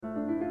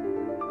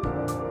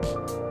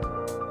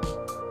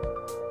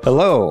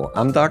Hello,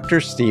 I'm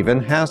Dr. Stephen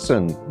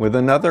Hassan with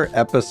another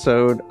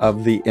episode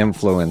of the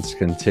Influence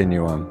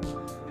Continuum.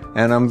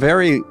 And I'm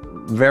very,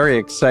 very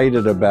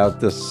excited about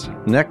this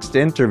next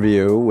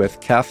interview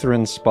with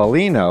Katherine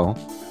Spallino,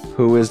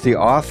 who is the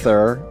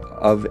author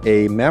of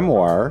a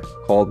memoir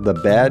called The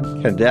Bad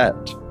Cadet,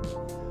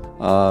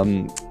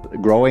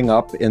 growing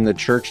up in the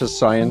Church of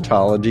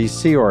Scientology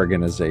Sea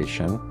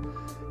Organization.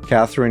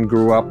 Katherine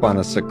grew up on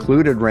a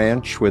secluded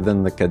ranch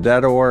within the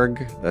Cadet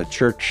Org, the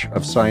Church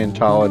of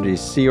Scientology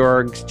Sea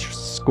Org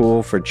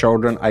School for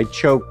Children. I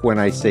choke when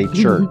I say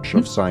Church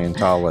of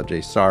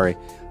Scientology. Sorry,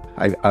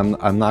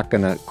 I'm not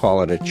going to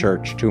call it a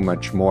church too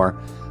much more.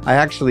 I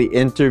actually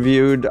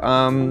interviewed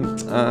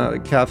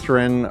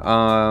Katherine,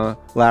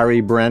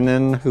 Larry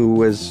Brennan, who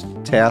was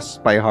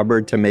tasked by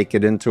Hubbard to make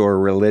it into a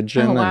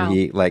religion. Oh, wow. And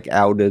he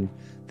outed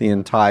the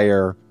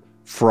entire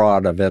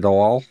fraud of it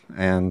all,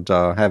 and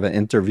have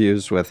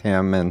interviews with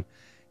him, and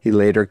he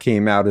later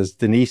came out as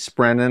Denise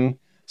Brennan.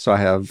 So I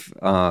have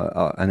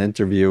an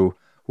interview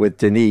with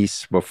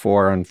Denise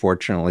before,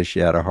 unfortunately, she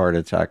had a heart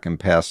attack and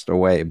passed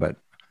away, but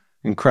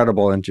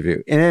incredible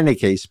interview. In any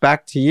case,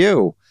 back to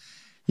you.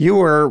 You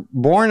were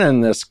born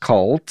in this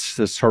cult,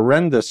 this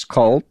horrendous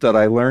cult that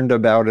I learned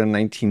about in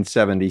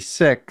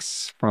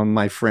 1976 from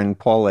my friend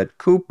Paulette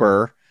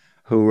Cooper,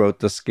 who wrote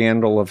The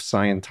Scandal of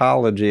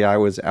Scientology. I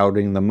was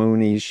outing the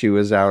Moonies. She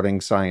was outing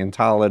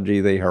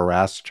Scientology. They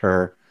harassed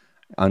her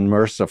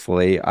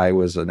unmercifully. I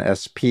was an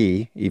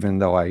SP, even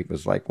though I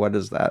was like, what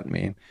does that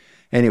mean?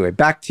 Anyway,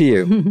 back to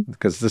you,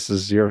 because this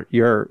is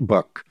your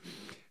book.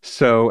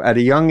 So at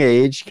a young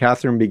age,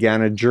 Katherine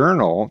began to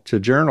journal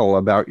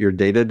about your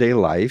day-to-day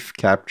life,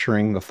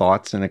 capturing the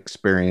thoughts and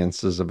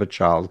experiences of a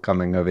child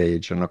coming of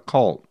age in a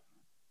cult.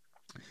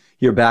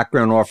 Your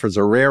background offers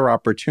a rare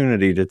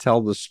opportunity to tell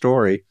the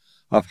story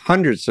of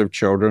hundreds of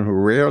children who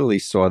rarely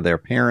saw their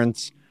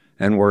parents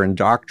and were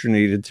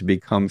indoctrinated to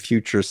become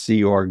future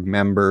Sea Org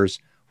members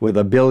with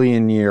a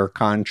billion-year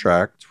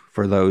contract,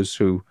 for those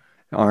who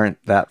aren't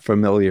that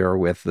familiar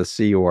with the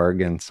Sea Org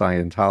and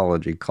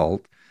Scientology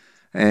cult.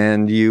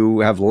 And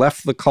you have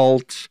left the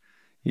cult.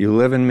 You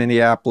live in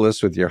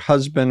Minneapolis with your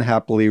husband,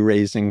 happily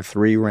raising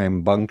 3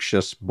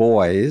 rambunctious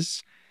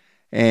boys.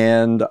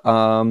 And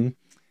so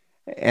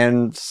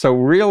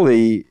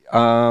really,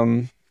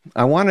 I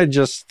want to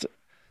just...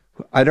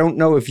 I don't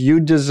know if you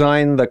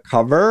designed the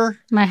cover.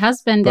 My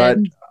husband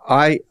did.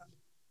 But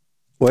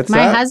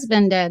my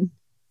husband did.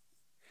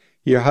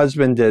 Your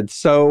husband did.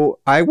 So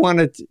I want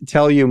to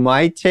tell you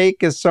my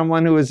take as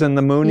someone who was in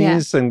the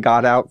Moonies and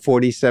got out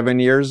 47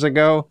 years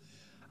ago.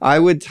 I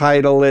would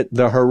title it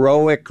The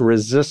Heroic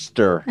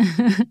Resistor.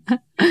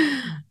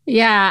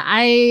 Yeah,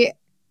 I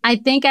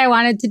think I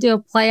wanted to do a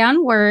play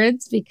on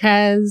words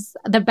because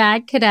the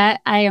bad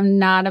cadet, I am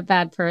not a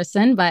bad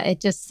person, but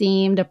it just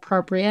seemed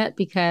appropriate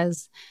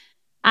because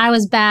I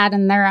was bad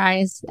in their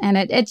eyes, and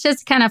it's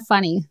just kind of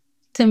funny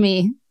to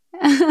me.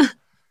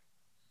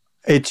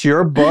 It's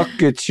your book,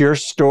 it's your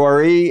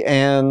story,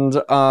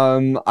 and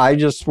I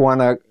just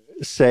want to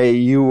say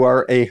you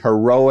are a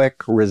heroic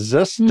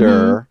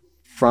resistor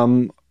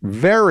from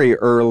very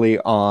early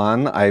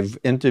on. I've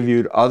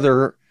interviewed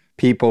other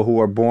people who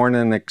were born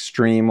in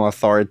extreme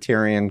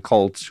authoritarian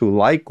cults who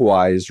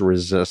likewise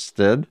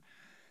resisted.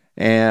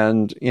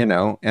 And,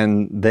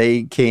 and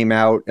they came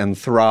out and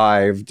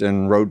thrived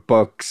and wrote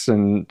books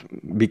and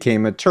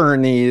became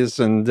attorneys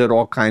and did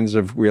all kinds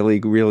of really,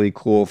 really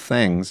cool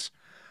things.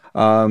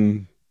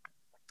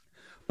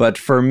 But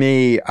for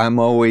me, I'm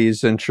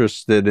always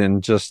interested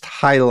in just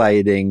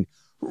highlighting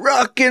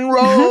rock and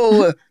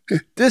roll.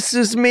 This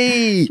is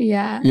me.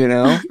 Yeah.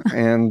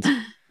 And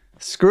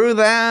screw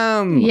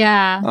them.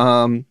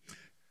 Yeah.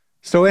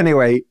 So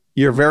anyway,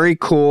 you're very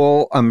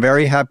cool. I'm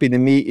very happy to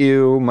meet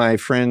you. My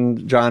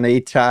friend John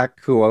Atack,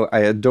 who I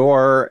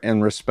adore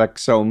and respect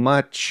so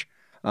much,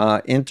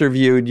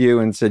 interviewed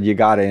you and said, you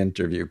got to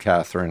interview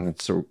Katherine.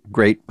 It's a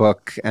great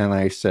book. And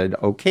I said,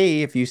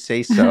 okay, if you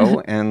say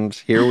so. And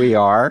here we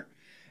are.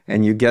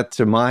 And you get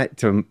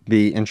to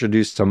be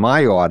introduced to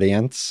my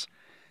audience.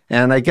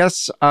 And I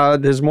guess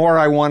there's more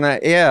I want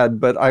to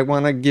add, but I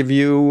want to give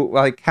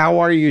you, how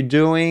are you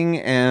doing?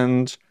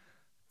 And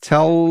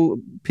tell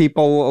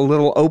people a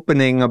little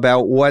opening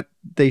about what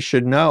they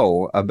should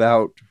know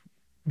about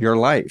your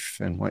life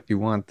and what you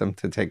want them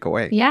to take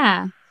away.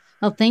 Yeah.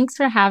 Well, thanks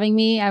for having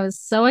me. I was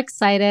so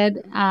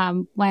excited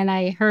when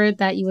I heard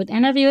that you would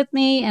interview with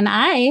me, and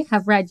I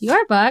have read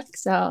your book.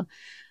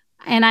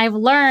 And I've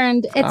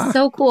learned it's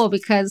so cool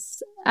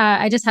because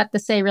I just have to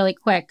say really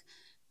quick.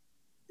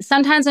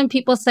 Sometimes when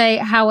people say,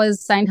 how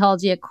is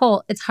Scientology a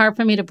cult? It's hard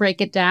for me to break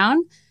it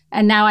down.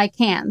 And now I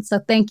can. So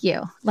thank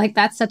you.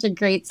 That's such a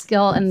great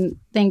skill and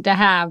thing to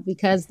have,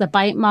 because the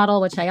bite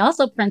model, which I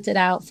also printed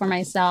out for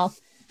myself,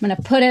 I'm going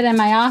to put it in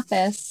my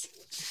office.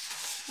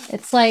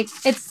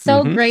 It's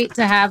so great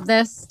to have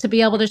this, to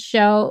be able to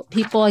show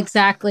people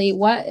exactly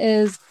what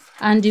is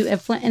undue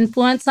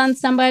influence on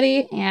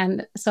somebody.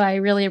 And so I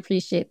really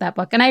appreciate that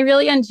book. And I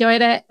really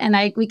enjoyed it. And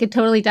we could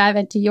totally dive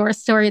into your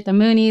story at the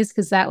Moonies,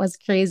 because that was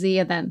crazy.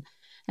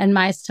 And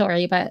my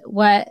story. But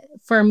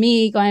for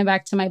me, going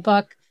back to my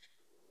book,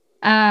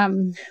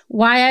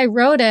 why I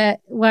wrote it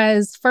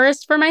was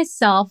first for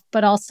myself,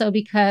 but also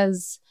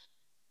because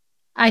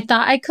I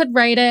thought I could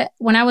write it.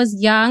 When I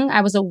was young, I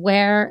was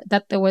aware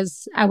that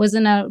I was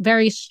in a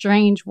very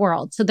strange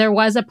world. So there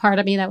was a part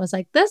of me that was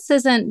like, this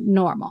isn't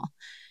normal.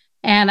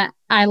 And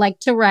I like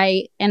to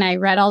write, and I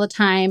read all the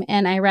time.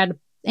 And I read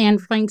Anne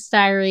Frank's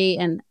diary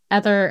and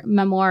other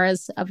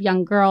memoirs of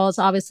young girls.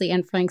 Obviously,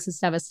 Anne Frank's is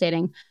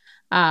devastating.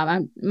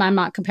 I'm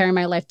not comparing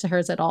my life to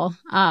hers at all.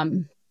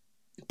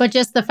 But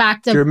just the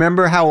fact Do of, you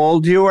remember how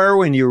old you were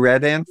when you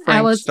read Anne I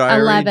Frank's was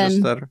diary?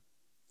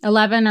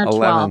 11 or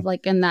 12, 11.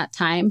 like in that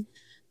time.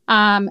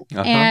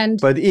 Uh-huh.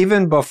 But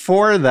even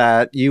before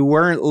that, you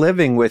weren't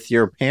living with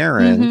your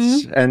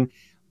parents. Mm-hmm. And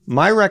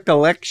my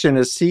recollection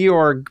is Sea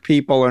Org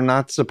people are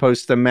not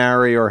supposed to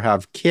marry or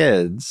have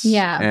kids.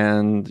 Yeah.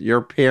 And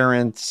your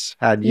parents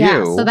had you.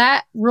 Yeah. So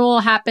that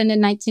rule happened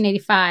in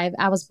 1985.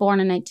 I was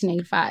born in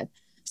 1985.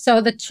 So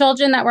the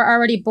children that were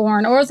already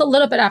born, or it was a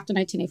little bit after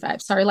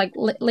 1985, sorry, like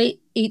late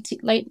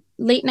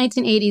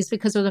 1980s,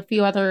 because there was a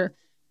few other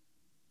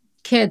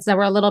kids that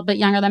were a little bit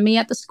younger than me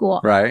at the school.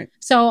 Right.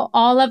 So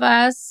all of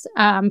us,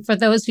 for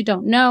those who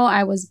don't know,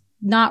 I was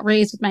not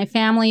raised with my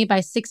family. By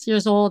 6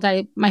 years old,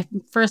 my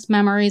first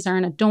memories are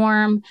in a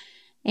dorm,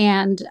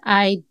 and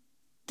I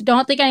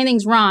don't think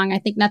anything's wrong. I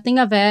think nothing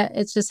of it.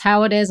 It's just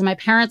how it is. My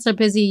parents are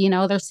busy, you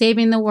know, they're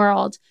saving the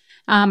world.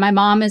 My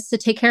mom is to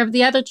take care of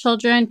the other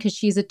children because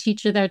she's a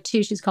teacher there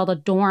too. She's called a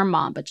dorm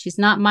mom, but she's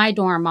not my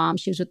dorm mom.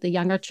 She was with the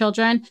younger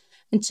children.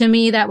 And to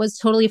me, that was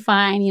totally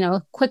fine. You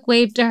know, quick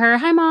wave to her,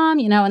 hi, mom,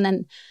 you know, and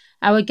then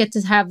I would get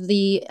to have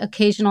the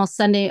occasional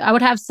Sunday. I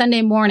would have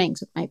Sunday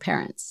mornings with my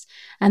parents.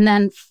 And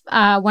then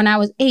when I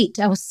was 8,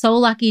 I was so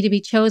lucky to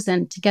be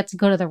chosen to get to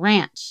go to the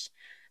ranch,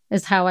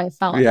 is how I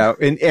felt. Yeah,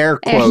 in air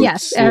quotes.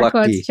 Yes, air lucky.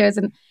 quotes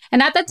chosen.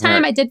 And at the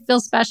time, Right. I did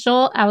feel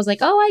special. I was like,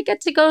 oh, I get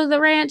to go to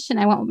the ranch. And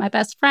I went with my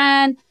best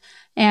friend.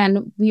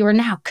 And we were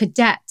now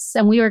cadets.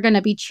 And we were going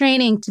to be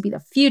training to be the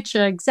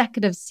future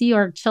executive Sea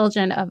Org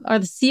children or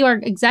the Sea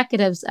Org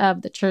executives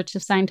of the Church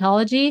of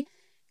Scientology.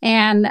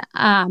 And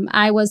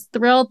I was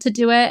thrilled to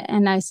do it.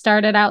 And I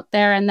started out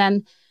there. And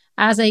then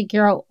as I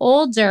grow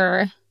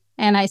older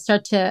and I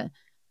start to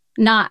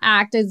not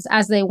act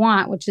as they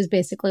want, which is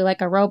basically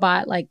like a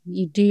robot, like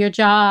you do your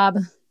job,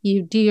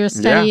 you do your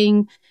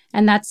studying,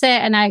 and that's it.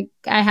 And I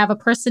have a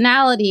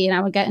personality, and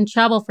I would get in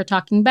trouble for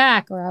talking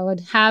back, or I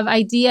would have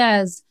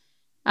ideas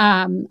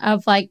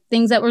of like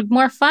things that were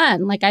more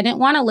fun. Like I didn't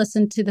want to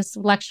listen to this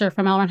lecture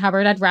from L. Ron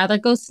Hubbard. I'd rather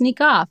go sneak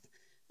off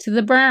to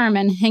the berm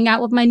and hang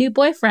out with my new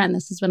boyfriend.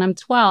 This is when I'm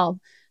 12.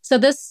 So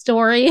this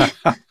story,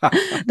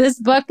 this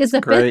book is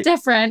a bit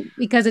different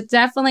because it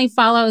definitely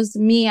follows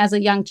me as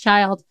a young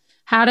child.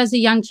 How does a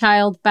young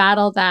child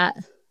battle the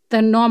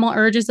normal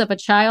urges of a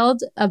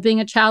child, of being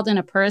a child and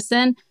a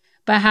person,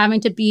 but having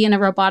to be in a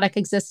robotic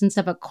existence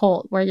of a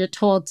cult where you're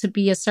told to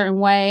be a certain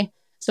way?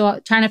 So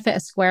trying to fit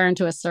a square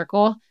into a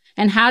circle.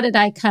 And how did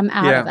I come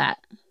out of that?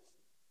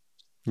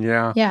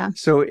 Yeah. Yeah.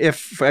 So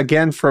if,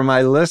 again, for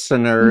my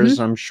listeners,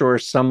 I'm sure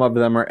some of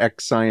them are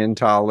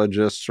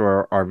ex-Scientologists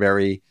or are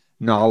very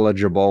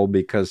knowledgeable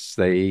because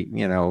they,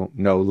 know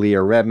Leah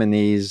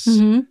Remini's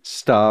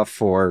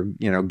stuff or,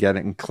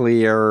 getting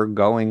clear,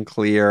 going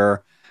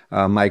clear,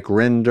 Mike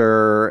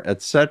Rinder,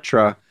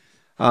 etc.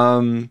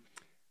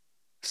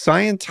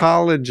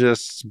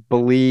 Scientologists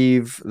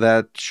believe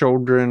that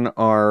children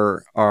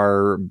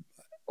are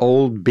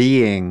old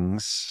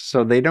beings,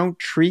 so they don't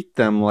treat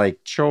them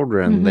like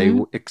children. They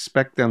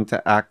expect them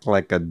to act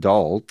like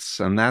adults,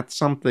 and that's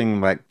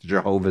something like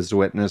Jehovah's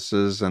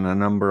Witnesses and a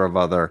number of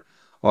other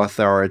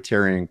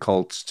authoritarian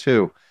cults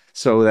too.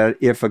 So that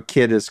if a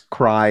kid is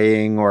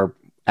crying or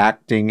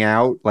acting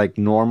out like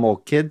normal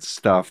kid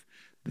stuff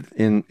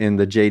in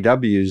the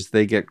JWs,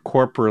 they get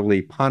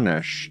corporally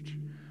punished.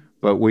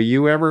 But were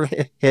you ever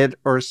hit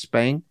or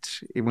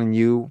spanked when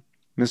you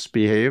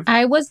misbehaved?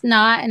 I was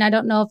not, and I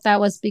don't know if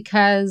that was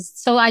because.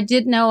 So I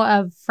did know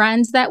of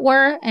friends that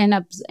were, and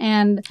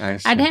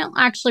I didn't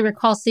actually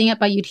recall seeing it,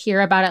 but you'd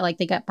hear about it, like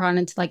they got brought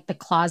into like the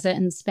closet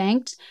and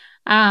spanked.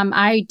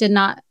 I did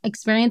not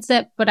experience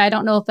it, but I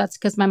don't know if that's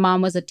because my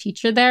mom was a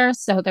teacher there,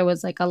 so there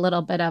was like a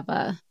little bit of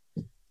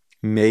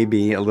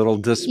maybe a little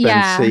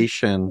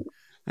dispensation. Yeah.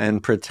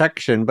 And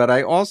protection. But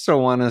I also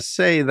want to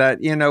say that,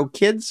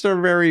 kids are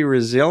very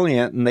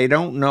resilient and they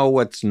don't know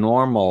what's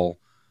normal.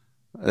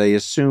 They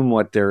assume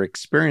what they're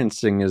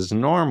experiencing is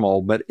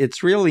normal, but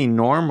it's really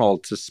normal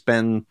to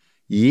spend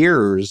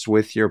years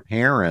with your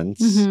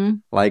parents,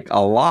 like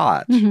a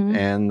lot.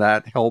 And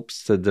that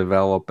helps to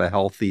develop a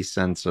healthy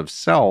sense of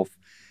self.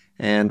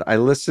 And I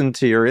listened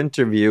to your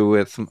interview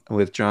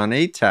with John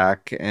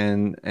Atack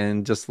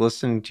and just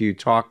listening to you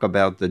talk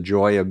about the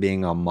joy of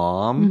being a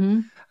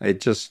mom. It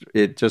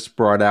just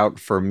brought out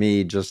for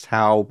me just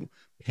how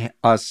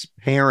us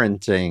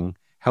parenting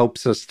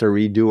helps us to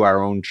redo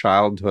our own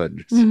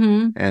childhoods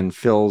and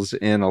fills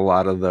in a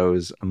lot of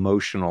those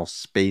emotional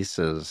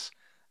spaces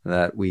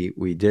that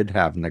we did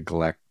have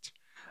neglect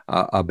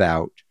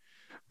about.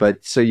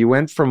 But so you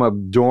went from a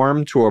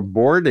dorm to a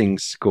boarding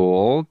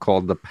school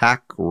called the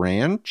Pack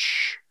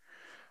Ranch.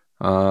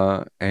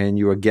 And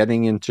you were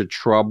getting into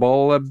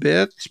trouble a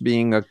bit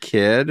being a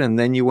kid. And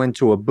then you went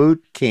to a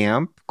boot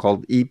camp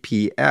called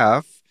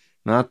EPF,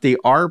 not the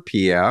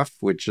RPF,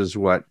 which is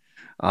what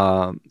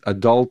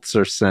adults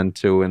are sent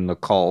to in the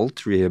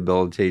cult,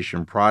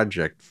 Rehabilitation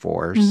Project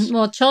Force.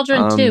 Well,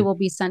 children too will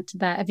be sent to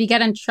that. If you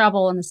get in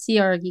trouble in the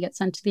Sea Org, you get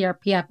sent to the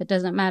RPF. It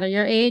doesn't matter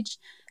your age.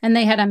 And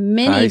they had a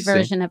mini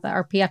version of the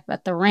RPF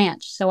at the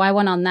ranch. So I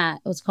went on that.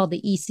 It was called the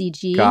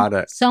ECG. Got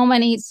it. So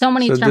many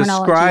terminologies.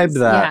 Describe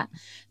that. Yeah.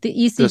 The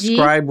ECG.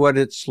 Describe what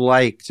it's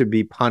like to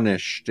be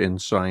punished in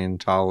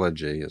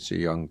Scientology as a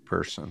young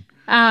person.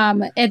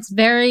 It's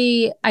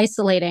very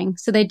isolating.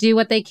 So they do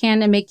what they can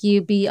to make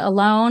you be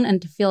alone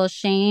and to feel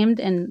ashamed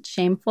and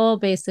shameful.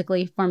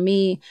 Basically, for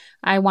me,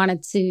 I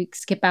wanted to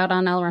skip out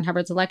on L. Ron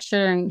Hubbard's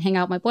lecture and hang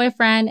out with my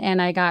boyfriend. And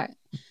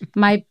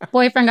my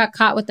boyfriend got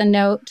caught with a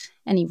note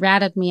and he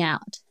ratted me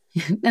out.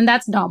 And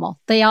that's normal.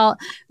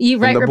 You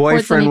write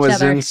reports on each other. The boyfriend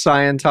was in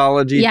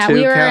Scientology too, Yeah,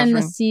 we were Katherine?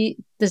 in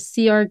the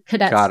Sea Org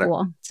cadet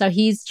school. So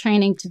he's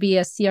training to be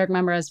a Sea Org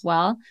member as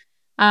well.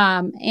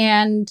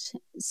 And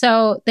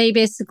so they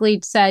basically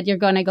said,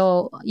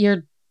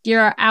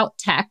 you're out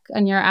tech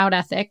and you're out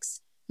ethics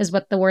is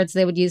what the words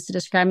they would use to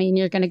describe me. And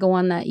you're going to go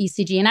on the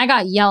ECG. And I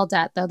got yelled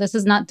at, though. This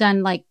is not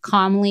done like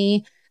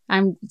calmly.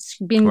 I'm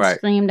being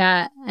screamed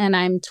at and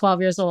I'm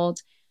 12 years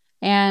old.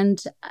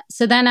 And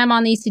so then I'm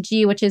on the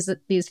ECG, which is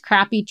these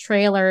crappy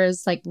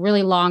trailers, like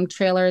really long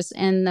trailers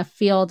in the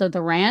field of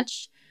the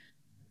ranch.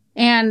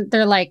 And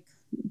they're like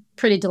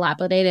pretty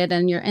dilapidated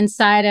and you're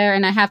inside there.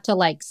 And I have to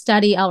like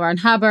study L. Ron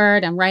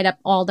Hubbard and write up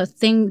all the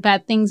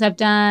bad things I've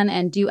done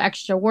and do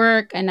extra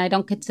work. And I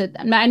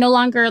no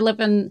longer live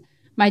in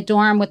my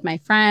dorm with my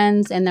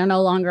friends and they're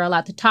no longer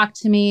allowed to talk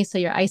to me. So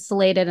you're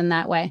isolated in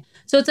that way.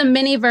 So it's a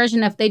mini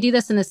version. If they do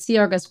this in the Sea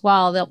Org as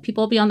well,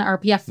 people will be on the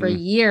RPF for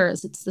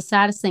years. It's the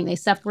saddest thing. They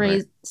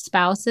separate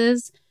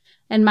spouses.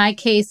 In my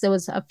case, it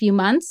was a few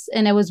months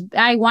and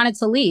I wanted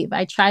to leave.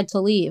 I tried to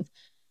leave.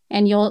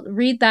 And you'll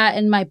read that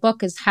in my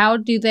book is how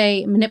do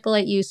they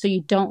manipulate you so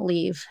you don't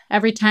leave?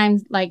 Every time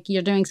like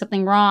you're doing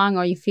something wrong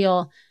or you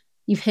feel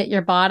you've hit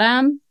your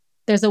bottom,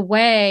 there's a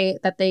way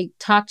that they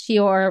talk to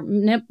you or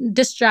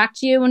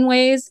distract you in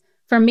ways.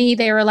 For me,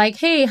 they were like,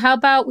 hey, how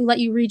about we let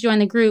you rejoin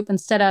the group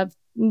instead of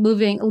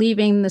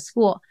leaving the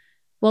school?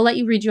 We'll let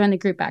you rejoin the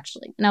group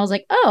actually. And I was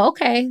like, oh,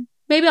 okay,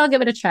 maybe I'll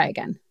give it a try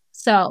again.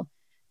 So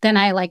then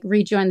I like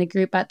rejoined the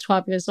group at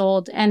 12 years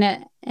old.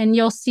 And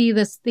you'll see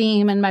this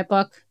theme in my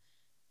book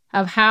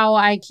of how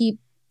I keep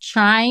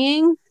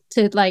trying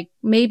to like,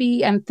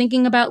 maybe I'm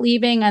thinking about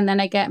leaving and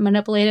then I get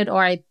manipulated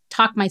or I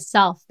talk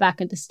myself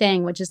back into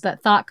staying, which is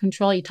that thought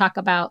control you talk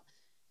about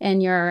in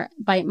your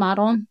bite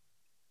model.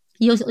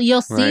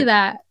 You'll see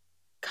that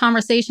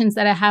conversations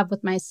that I have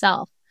with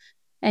myself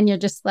and you're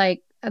just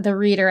like the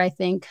reader, I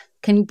think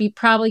can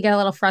probably get a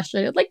little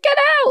frustrated, like get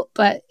out,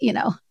 but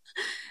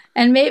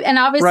and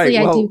obviously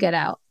I do get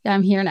out.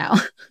 I'm here now.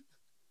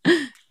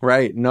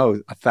 Right. No,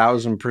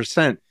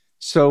 1,000%.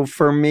 So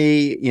for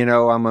me,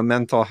 I'm a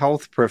mental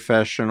health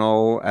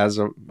professional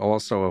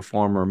also a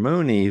former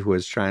Moonie who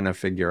was trying to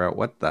figure out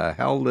what the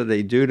hell did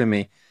they do to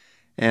me.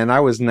 And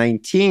I was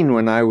 19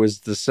 when I was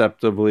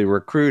deceptively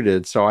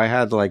recruited. So I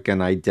had like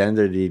an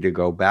identity to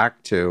go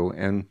back to.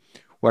 And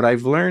what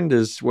I've learned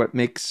is what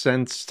makes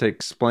sense to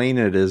explain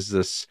it is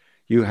this.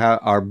 You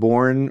are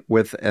born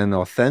with an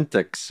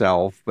authentic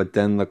self, but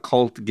then the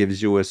cult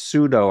gives you a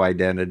pseudo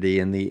identity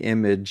in the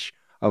image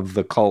of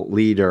the cult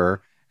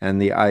leader and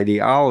the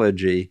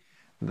ideology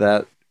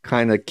that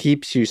kind of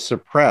keeps you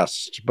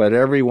suppressed. But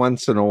every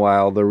once in a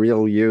while, the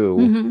real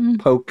you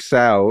pokes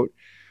out,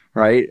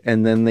 right?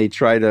 And then they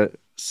try to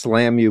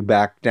slam you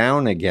back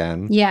down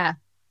again. Yeah.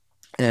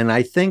 And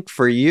I think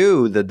for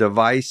you, the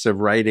device of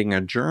writing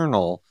a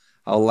journal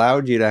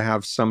allowed you to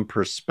have some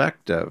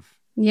perspective.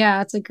 Yeah,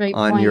 that's a great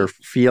point. On your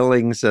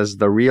feelings as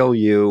the real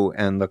you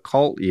and the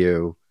cult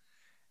you.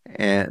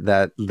 And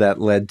that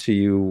led to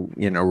you,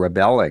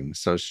 rebelling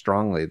so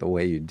strongly the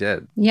way you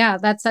did. Yeah,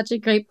 that's such a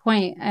great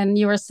point. And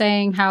you were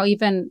saying how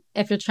even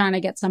if you're trying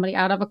to get somebody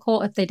out of a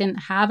cult, if they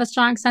didn't have a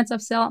strong sense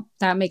of self,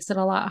 that makes it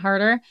a lot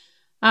harder.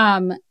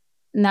 And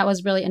that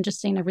was really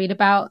interesting to read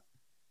about.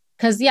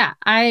 Because,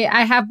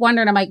 I have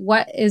wondered, I'm like,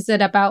 what is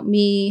it about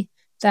me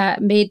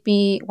that made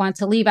me want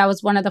to leave? I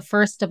was one of the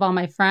first of all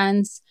my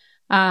friends.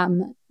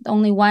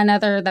 Only one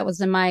other that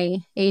was in my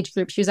age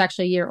group, she was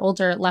actually a year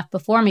older, left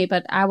before me,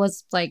 but I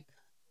was like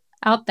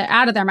out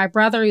of there. My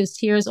brother, who's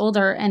 2 years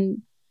older,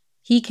 and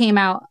he came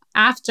out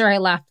after I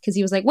left because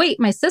he was like, wait,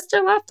 my sister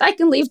left? I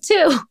can leave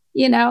too,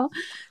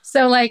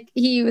 So like,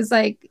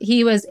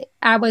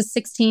 I was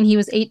 16, he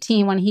was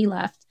 18 when he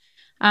left,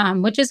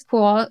 which is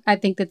cool. I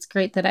think that's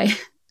great that I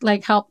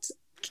like helped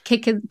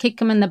kick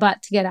him in the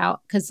butt to get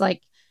out because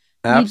like,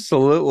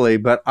 absolutely.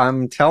 But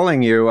I'm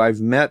telling you, I've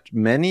met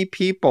many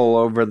people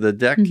over the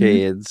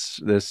decades.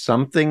 There's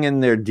something in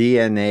their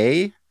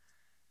DNA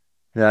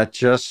that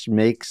just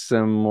makes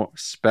them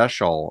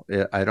special.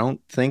 I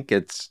don't think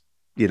it's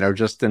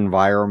just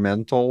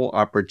environmental Mm-hmm.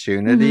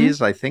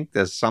 opportunities. I think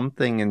there's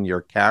something in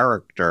your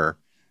character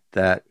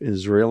that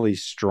is really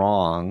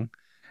strong,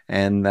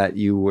 and that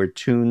you were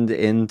tuned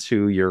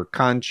into your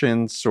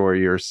conscience or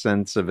your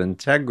sense of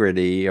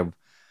integrity of,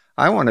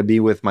 I want to be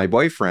with my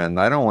boyfriend.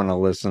 I don't want to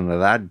listen to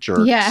that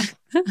Yeah.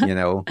 jerk's, you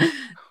know,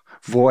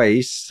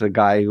 voice, the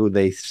guy who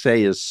they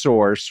say is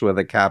source with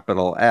a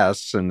capital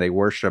S, and they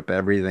worship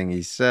everything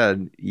he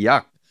said.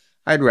 Yuck.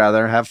 I'd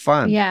rather have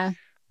fun. Yeah.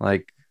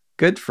 Like,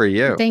 good for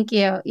you. Thank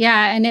you.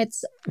 Yeah, and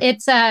it's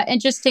a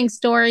interesting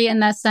story in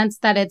the sense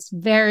that it's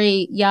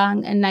very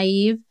young and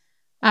naive.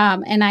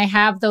 And I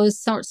have those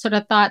sort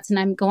of thoughts, and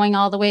I'm going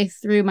all the way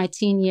through my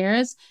teen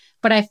years.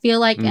 But I feel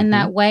like in Mm-hmm.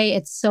 that way,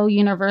 it's so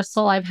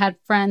universal. I've had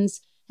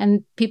friends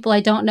and people I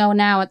don't know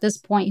now at this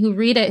point who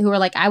read it who are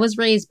like, I was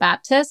raised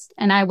Baptist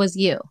and I was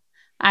you.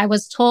 I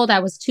was told I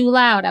was too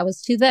loud, I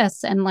was too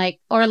this, and like,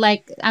 or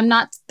like, I'm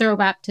not throw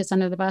Baptist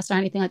under the bus or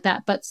anything like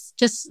that, but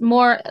just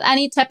more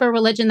any type of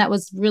religion that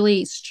was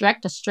really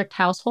strict, a strict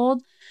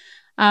household,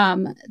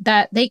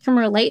 that they can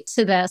relate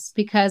to this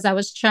because I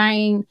was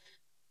trying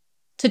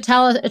to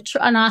tell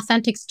an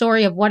authentic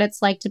story of what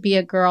it's like to be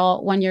a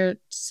girl when you're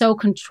so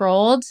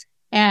controlled.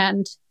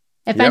 And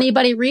if Yep.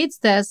 anybody reads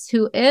this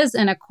who is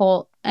in a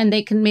cult, and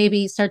they can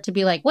maybe start to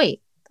be like,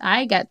 wait,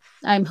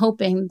 I'm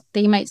hoping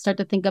they might start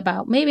to think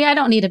about maybe I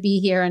don't need to be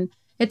here and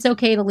it's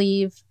okay to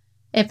leave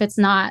if it's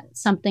not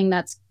something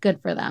that's good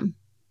for them.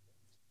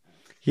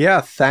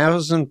 Yeah,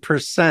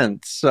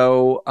 1,000%.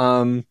 So,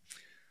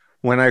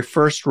 when I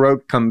first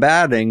wrote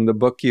Combating, the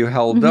book you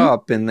held Mm-hmm.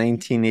 up in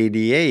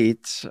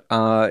 1988,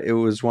 it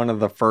was one of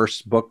the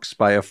first books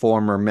by a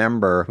former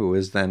member who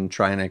was then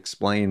trying to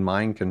explain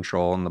mind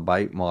control and the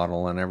bite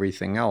model and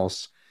everything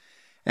else.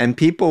 And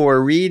people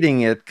were reading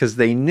it because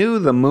they knew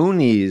the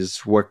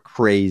Moonies were Mm-hmm.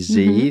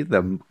 crazy,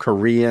 the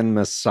Korean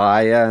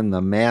Messiah and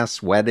the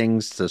mass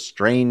weddings to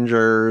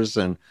strangers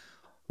and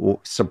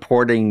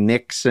supporting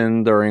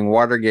Nixon during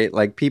Watergate.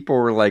 Like, people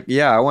were like,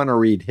 yeah, I want to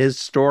read his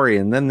story.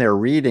 And then they're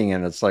reading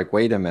and it's like,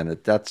 wait a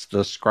minute, that's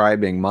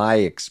describing my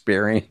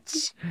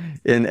experience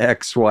in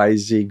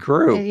XYZ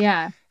group.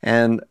 Yeah.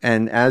 And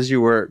as you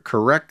were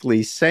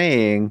correctly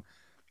saying,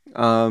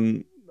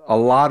 um, a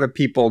lot of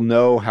people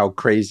know how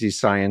crazy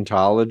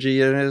Scientology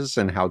is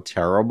and how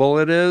terrible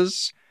it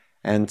is.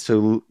 And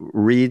to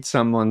read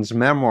someone's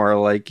memoir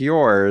like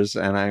yours,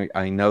 and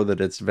I know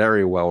that it's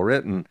very well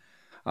written,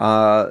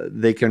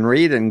 they can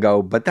read and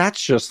go, but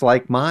that's just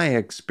like my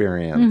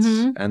experience.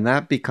 Mm-hmm. And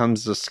that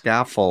becomes the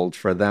scaffold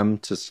for them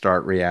to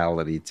start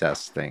reality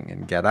testing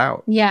and get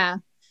out. Yeah.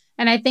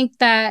 And I think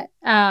that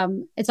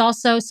it's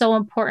also so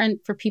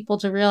important for people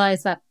to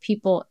realize that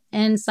people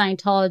in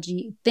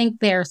Scientology think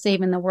they're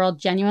saving the world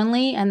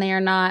genuinely, and they are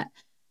not.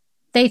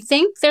 They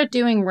think they're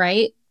doing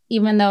right,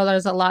 even though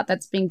there's a lot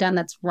that's being done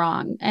that's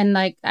wrong. And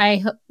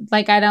I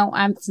don't.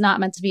 It's not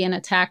meant to be an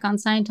attack on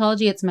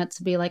Scientology. It's meant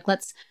to be like,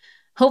 let's.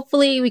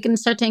 Hopefully, we can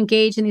start to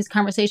engage in these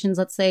conversations.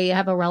 Let's say you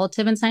have a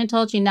relative in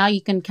Scientology. Now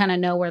you can kind of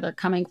know where they're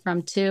coming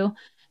from too,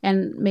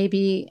 and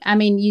maybe I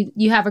mean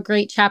you have a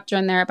great chapter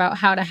in there about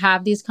how to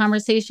have these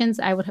conversations.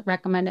 I would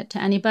recommend it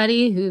to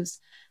anybody who's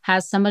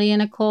has somebody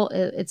in a cult.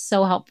 It's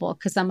so helpful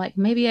because I'm like,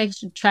 maybe I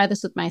should try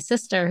this with my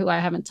sister who I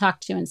haven't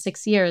talked to in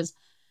 6 years.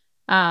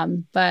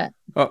 But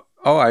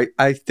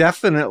I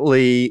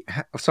definitely.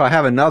 So I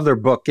have another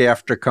book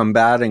after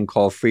Combating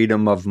called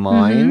Freedom of mm-hmm.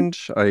 Mind.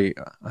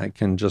 I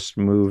can just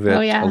move Oh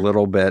it a yeah.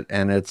 little bit,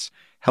 and it's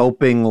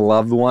helping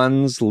loved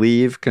ones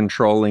leave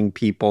controlling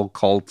people,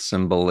 cults,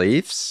 and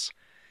beliefs.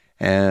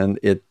 And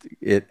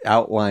it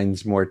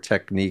outlines more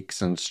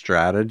techniques and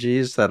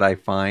strategies that I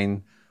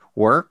find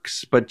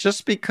works. But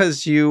just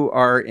because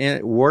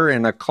we're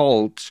in a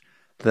cult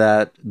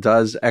that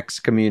does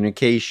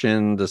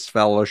excommunication,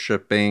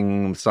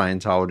 disfellowshipping,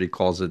 Scientology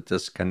calls it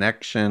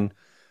disconnection,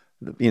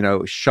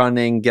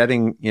 shunning,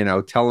 getting,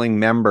 telling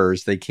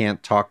members they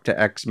can't talk to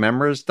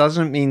ex-members,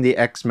 doesn't mean the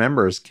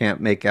ex-members can't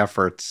make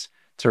efforts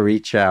to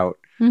reach out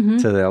Mm-hmm.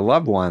 to their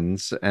loved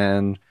ones.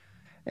 And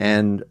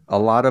a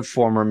lot of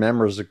former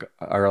members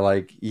are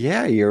like,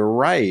 yeah, you're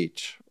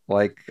right.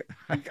 Like,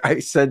 I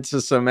said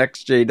to some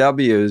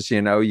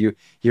XJWs,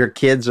 your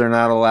kids are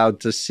not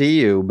allowed to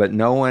see you, but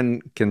no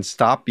one can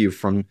stop you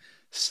from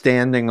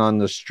standing on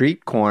the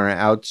street corner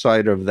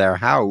outside of their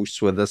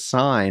house with a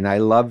sign, I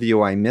love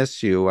you, I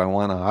miss you, I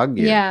want to hug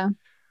you. Yeah.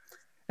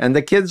 And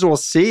the kids will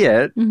see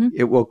it. Mm-hmm.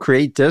 It will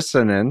create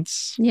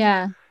dissonance.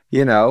 Yeah.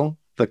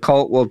 The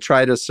cult will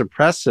try to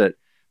suppress it,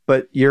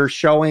 but you're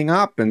showing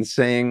up and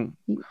saying,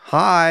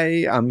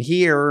 hi, I'm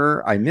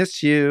here. I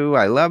miss you.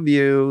 I love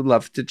you.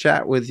 Love to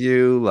chat with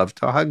you. Love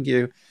to hug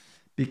you.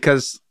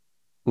 Because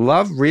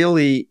love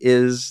really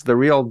is the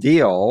real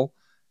deal.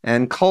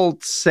 And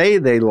cults say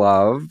they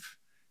love.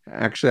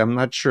 Actually, I'm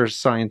not sure I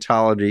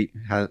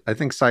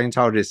think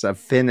Scientology is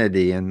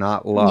affinity and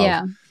not love.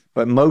 Yeah.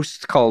 But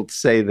most cults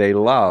say they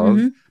love,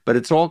 Mm-hmm. but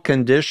it's all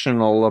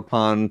conditional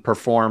upon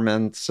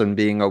performance and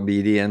being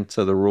obedient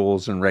to the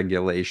rules and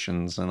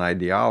regulations and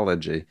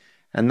ideology.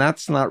 And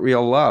that's not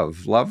real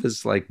love. Love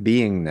is like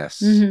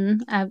beingness,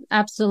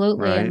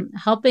 Absolutely. right? And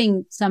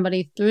helping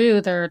somebody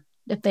through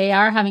if they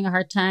are having a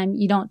hard time,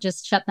 you don't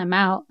just shut them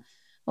out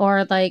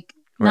or like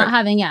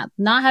Right.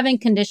 not having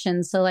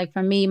conditions. So like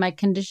for me, my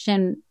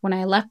condition when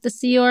I left the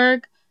Sea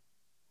Org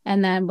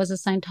and then was a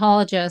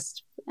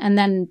Scientologist and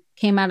then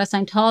came out of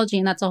Scientology.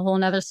 And that's a whole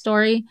nother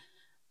story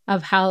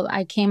of how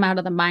I came out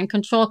of the mind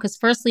control. Because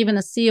first leaving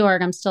the Sea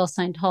Org, I'm still a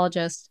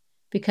Scientologist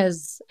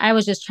because I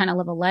was just trying to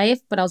live a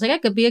life. But I was like, I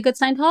could be a good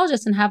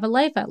Scientologist and have a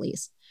life at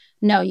least.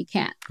 No, you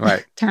can't.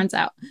 Right. Turns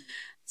out.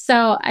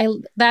 So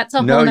that's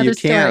a No, whole you nother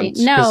story. can't,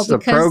 No, the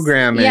because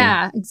programming.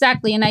 yeah,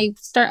 exactly. And I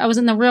was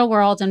in the real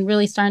world and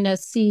really starting to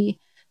see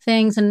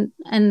things and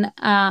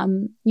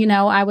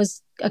I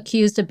was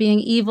accused of being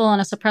evil and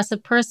a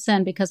suppressive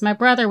person because my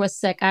brother was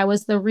sick. I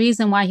was the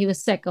reason why he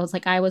was sick. It was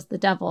like I was the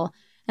devil.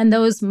 And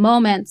those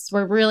moments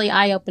were really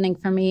eye-opening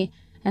for me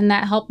and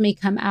that helped me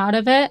come out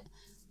of it.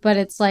 But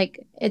it's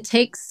like it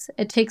takes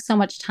so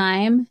much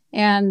time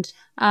and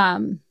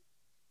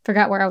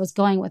forgot where I was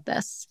going with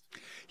this.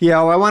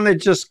 Yeah, well, I want to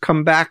just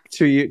come back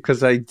to you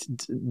because I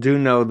do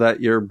know that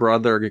your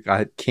brother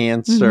got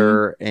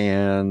cancer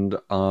and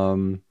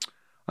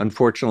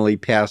unfortunately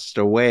passed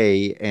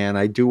away. And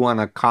I do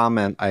want to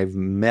comment, I've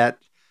met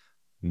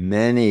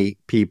many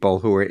people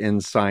who were in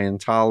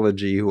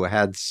Scientology who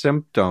had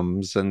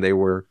symptoms and they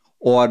were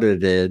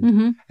audited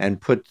and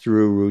put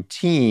through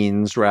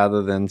routines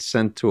rather than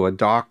sent to a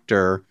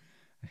doctor,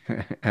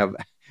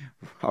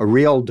 a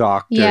real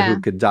doctor who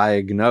could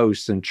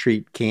diagnose and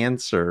treat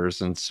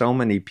cancers. And so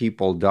many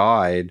people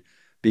died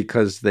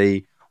because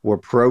they were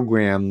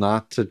programmed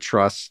not to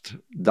trust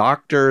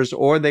doctors,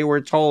 or they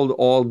were told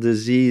all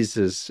disease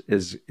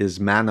is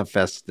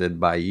manifested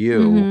by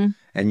you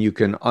and you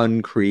can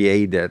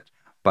uncreate it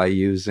by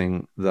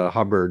using the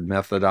Hubbard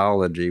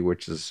methodology,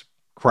 which is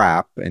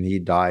crap, and he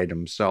died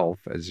himself,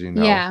 as you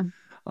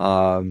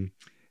know,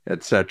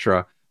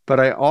 etc. But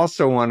I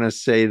also want to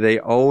say they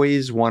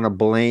always want to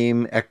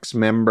blame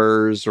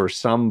ex-members or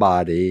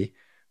somebody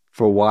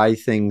for why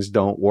things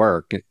don't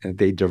work.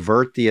 They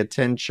divert the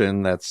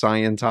attention that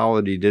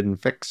Scientology didn't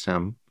fix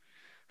him,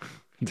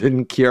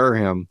 didn't cure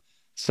him.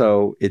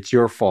 So it's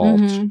your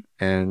fault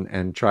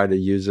and try to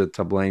use it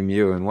to blame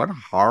you. And what a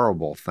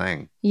horrible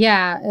thing.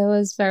 Yeah, it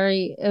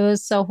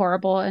was so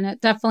horrible. And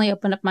it definitely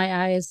opened up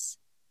my eyes.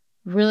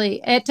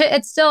 Really,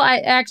 still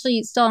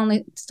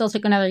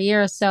took another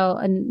year or so.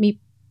 And me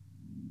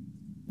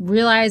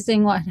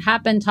realizing what had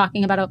happened,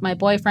 talking about it with my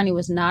boyfriend, who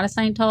was not a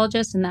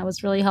Scientologist. And that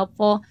was really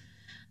helpful.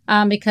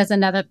 Because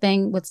another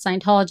thing with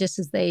Scientologists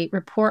is they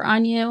report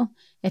on you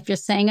if you're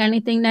saying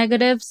anything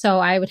negative. So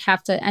I would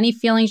have to, any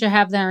feelings you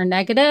have that are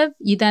negative,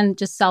 you then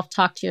just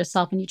self-talk to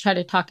yourself and you try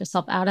to talk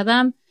yourself out of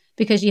them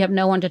because you have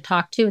no one to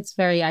talk to. It's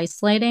very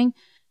isolating.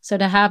 So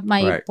to have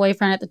my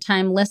boyfriend at the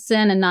time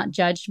listen and not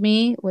judge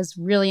me was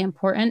really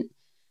important.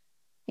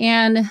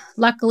 And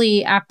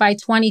luckily, by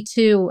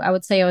 22, I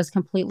would say I was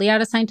completely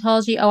out of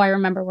Scientology. Oh, I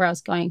remember where I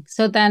was going.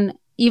 So then,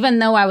 even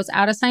though I was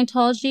out of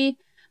Scientology,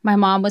 my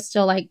mom was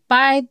still like,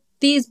 buy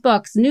these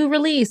books, new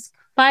release,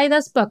 buy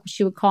this book.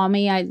 She would call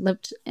me. I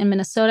lived in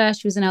Minnesota.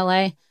 She was in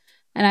LA.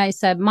 And I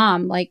said,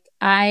 Mom, like,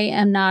 I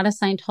am not a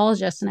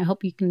Scientologist and I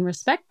hope you can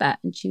respect that.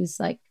 And she was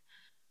like,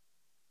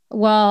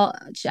 well,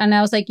 and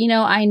I was like,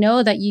 I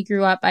know that you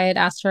grew up. I had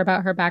asked her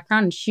about her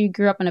background and she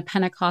grew up in a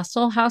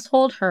Pentecostal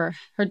household. Her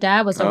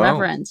dad was a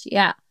reverend.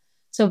 Yeah.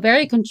 So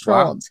very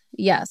controlled. Wow.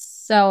 Yes.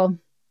 So,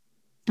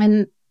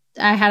 and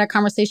I had a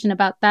conversation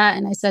about that.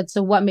 And I said,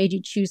 so what made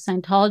you choose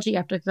Scientology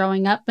after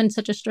growing up in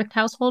such a strict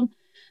household?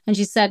 And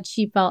she said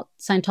she felt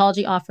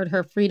Scientology offered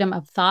her freedom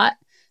of thought.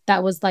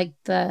 That was like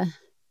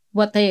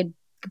what they had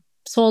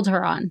sold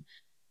her on,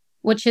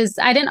 which is,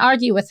 I didn't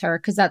argue with her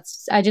because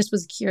I just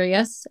was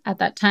curious at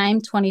that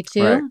time,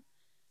 22. Right.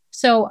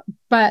 So,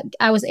 but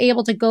I was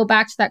able to go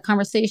back to that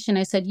conversation.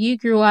 I said, you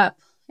grew up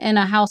in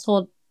a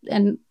household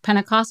and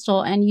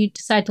Pentecostal and you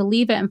decide to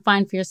leave it and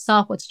find for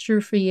yourself what's true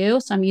for you.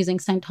 So I'm using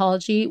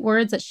Scientology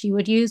words that she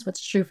would use.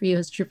 What's true for you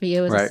is true for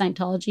you is a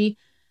Scientology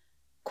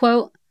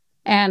quote.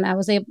 And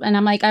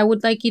I'm like, I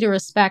would like you to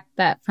respect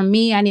that. For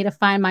me, I need to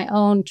find my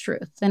own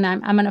truth and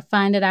I'm going to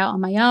find it out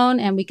on my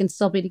own and we can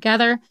still be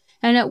together.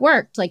 And it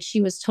worked. Like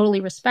she was totally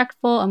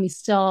respectful and we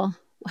still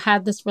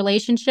had this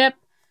relationship.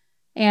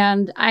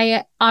 And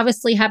I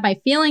obviously had my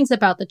feelings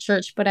about the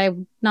church, but I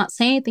would not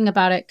say anything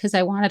about it because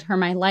I wanted her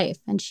my life.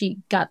 And she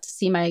got to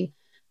see my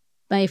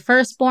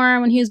firstborn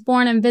when he was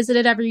born and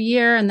visited every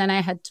year. And then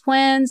I had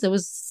twins. It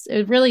was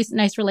a really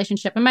nice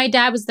relationship. And my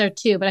dad was there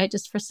too, but I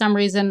just, for some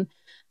reason,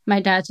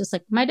 my dad's just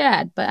like my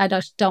dad, but I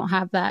just don't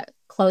have that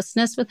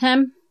closeness with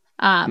him.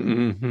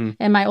 And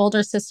my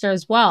older sister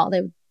as well.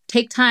 They would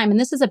take time. And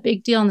this is a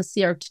big deal in the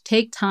Sea Org, to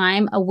take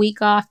time, a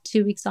week off,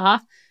 2 weeks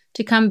off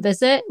to come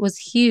visit was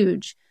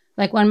huge.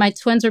 Like when my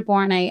twins were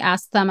born, I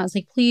asked them, I was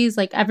like, please,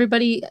 like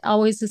everybody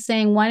always is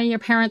saying, when are your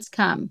parents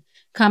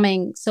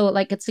coming? So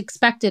like it's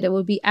expected. It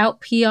would be out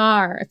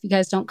PR if you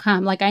guys don't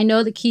come. Like I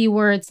know the key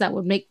words that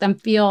would make them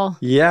feel.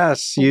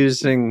 Yes,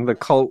 using the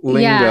cult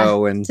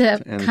lingo and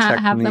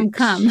have them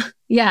come.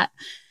 Yeah.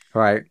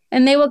 Right.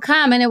 And they would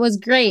come and it was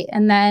great.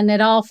 And then it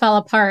all fell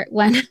apart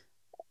when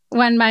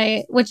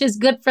which is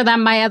good for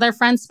them. My other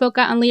friends spoke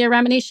out on Leah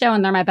Remini's show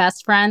and they're my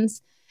best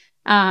friends.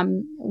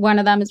 One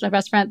of them is my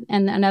best friend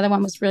and another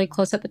one was really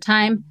close at the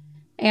time.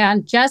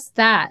 And just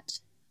that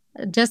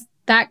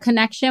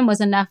connection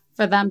was enough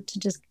for them to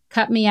just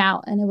cut me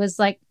out. And it was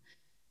like,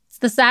 it's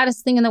the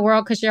saddest thing in the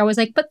world because you're always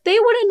like, but they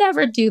would have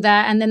never do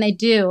that. And then they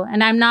do.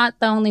 And I'm not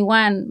the only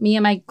one. Me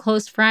and my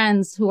close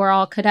friends who are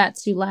all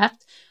cadets who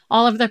left,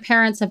 all of their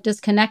parents have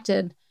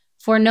disconnected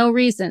for no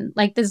reason.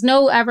 Like there's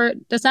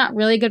not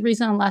really a good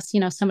reason unless,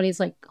 somebody's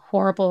like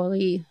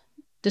horribly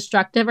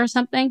destructive or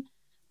something.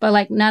 But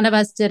like none of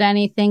us did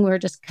anything. We were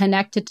just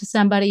connected to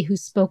somebody who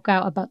spoke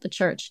out about the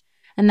church.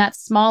 And that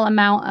small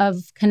amount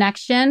of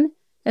connection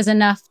is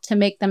enough to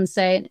make them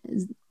say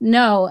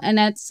no. And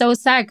it's so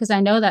sad because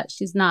I know that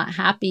she's not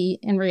happy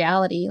in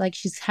reality. Like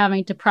she's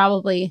having to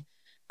probably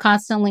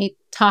constantly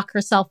talk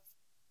herself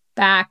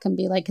back and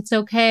be like, it's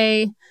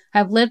okay.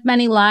 I've lived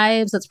many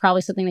lives. That's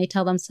probably something they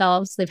tell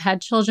themselves. They've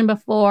had children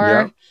before.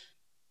 Yep.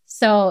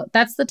 So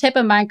that's the type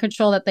of mind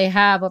control that they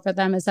have over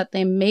them is that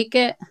they make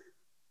it,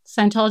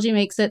 Scientology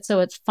makes it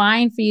so it's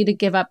fine for you to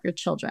give up your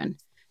children.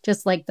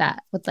 Just like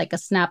that, with like a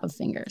snap of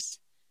fingers.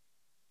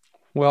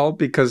 Well,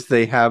 because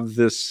they have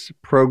this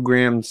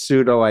programmed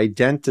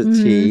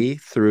pseudo-identity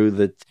through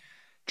the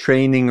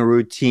training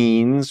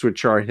routines,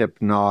 which are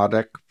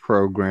hypnotic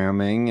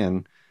programming.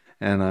 And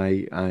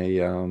I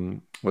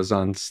was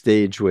on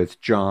stage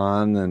with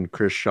John and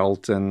Chris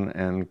Shelton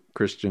and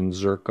Christian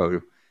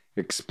Zerko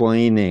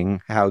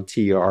explaining how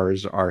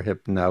TRs are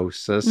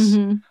hypnosis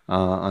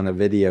on a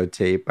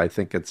videotape. I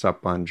think it's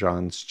up on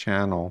John's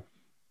channel.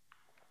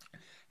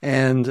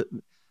 And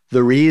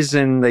the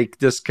reason they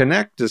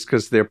disconnect is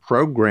because they're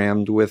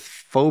programmed with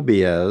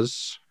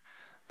phobias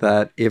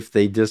that if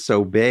they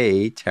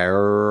disobey,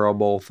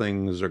 terrible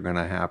things are going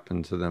to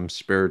happen to them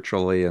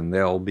spiritually, and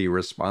they'll be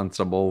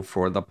responsible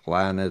for the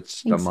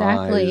planet's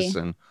demise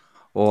and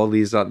all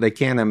these. They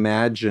can't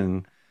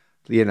imagine,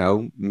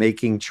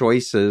 making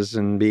choices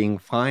and being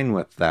fine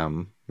with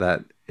them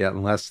that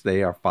unless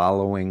they are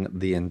following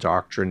the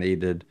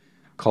indoctrinated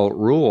cult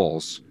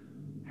rules.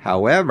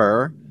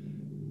 However,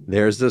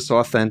 there's this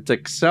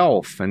authentic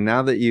self. And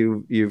now that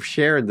you've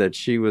shared that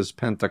she was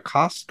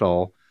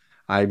Pentecostal,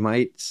 I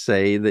might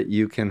say that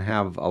you can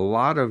have a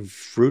lot of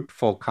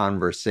fruitful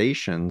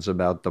conversations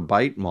about the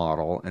bite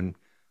model and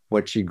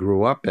what she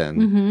grew up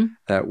in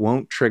that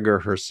won't trigger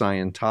her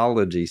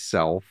Scientology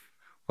self,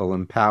 will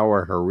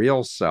empower her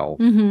real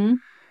self,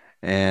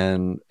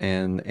 and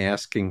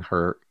asking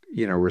her,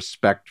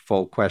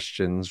 respectful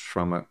questions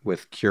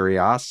with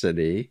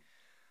curiosity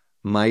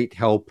might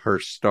help her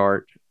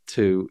start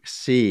to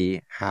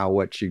see how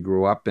what she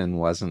grew up in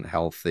wasn't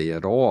healthy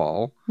at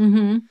all.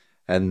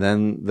 And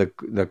then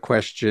the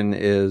question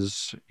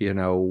is,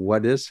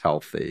 what is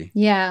healthy?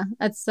 Yeah,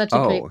 that's such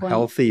a great point.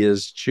 Healthy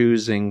is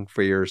choosing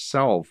for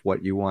yourself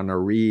what you want to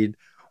read,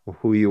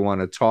 who you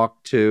want to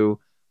talk to,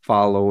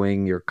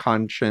 following your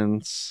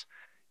conscience,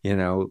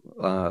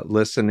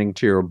 listening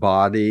to your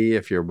body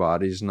if your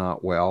body's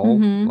not well,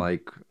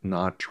 like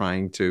not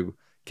trying to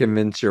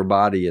convince your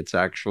body it's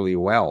actually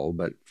well,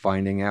 but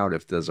finding out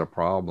if there's a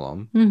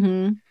problem.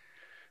 Mike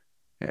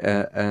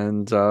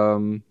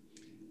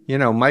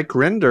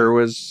Rinder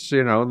was,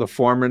 the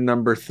former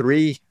number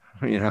 3,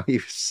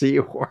 Sea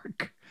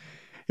Org.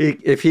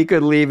 If he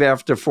could leave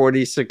after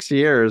 46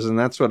 years, and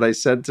that's what I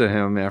said to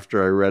him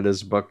after I read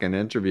his book and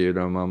interviewed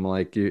him, I'm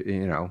like,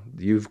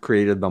 you've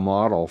created the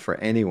model for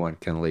anyone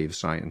can leave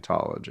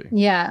Scientology.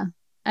 Yeah.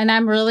 And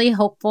I'm really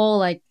hopeful,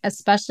 like,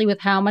 especially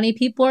with how many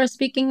people are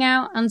speaking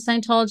out on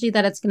Scientology,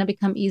 that it's going to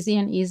become easier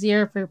and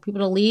easier for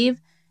people to leave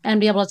and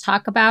be able to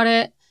talk about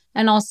it.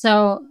 And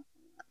also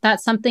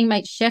that something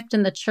might shift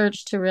in the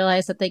church to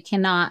realize that they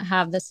cannot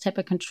have this type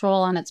of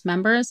control on its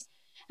members.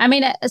 I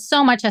mean,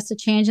 so much has to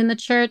change in the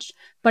church,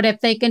 but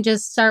if they can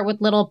just start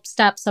with little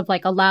steps of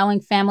like allowing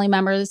family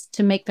members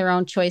to make their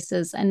own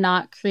choices and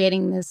not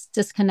creating this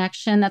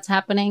disconnection that's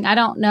happening. I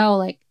don't know,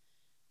 like,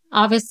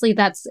 obviously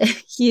that's a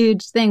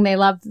huge thing. They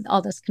love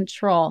all this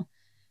control,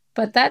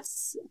 but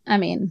it's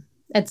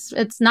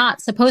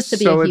not supposed to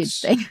be a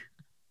huge thing.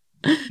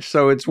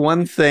 So it's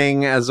one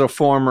thing as a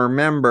former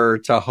member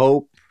to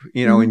hope,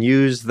 and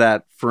use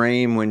that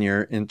frame when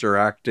you're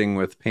interacting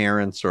with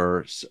parents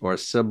or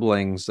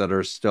siblings that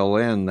are still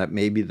in, that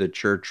maybe the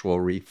church will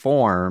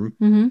reform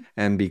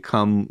and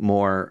become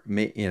more,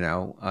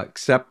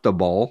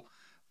 acceptable.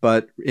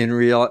 But in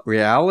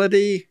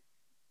reality,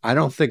 I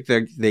don't think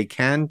they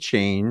can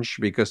change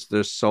because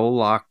they're so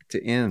locked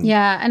in.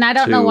 Yeah, and I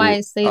don't know why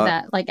I say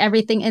that. Like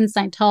everything in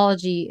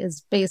Scientology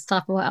is based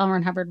off of what L.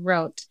 Ron Hubbard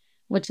wrote,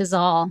 which is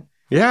all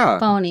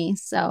phony.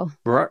 So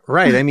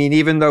right. I mean,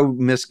 even though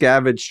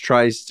Miscavige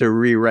tries to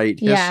rewrite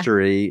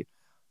history,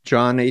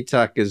 John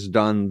Atak has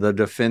done the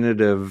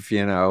definitive,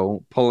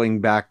 pulling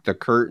back the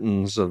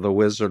curtains of The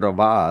Wizard of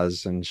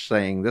Oz and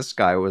saying this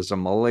guy was a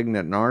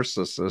malignant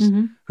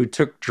narcissist who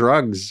took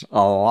drugs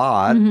a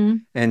lot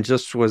and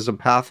just was a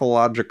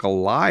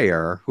pathological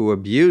liar who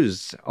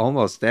abused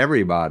almost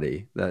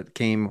everybody that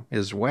came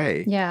his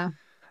way. Yeah.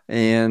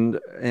 And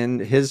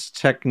his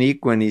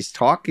technique when he's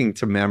talking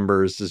to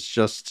members is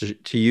just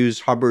to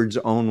use Hubbard's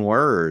own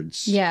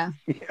words. Yeah.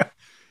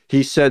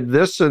 He said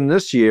this in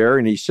this year,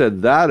 and he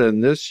said that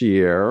in this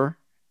year.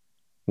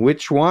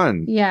 Which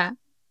one? Yeah.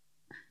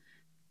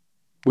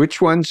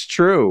 Which one's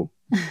true?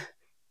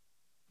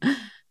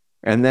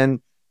 And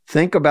then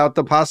think about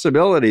the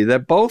possibility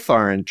that both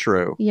aren't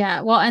true.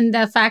 Yeah. Well, and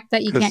the fact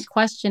that you can't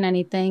question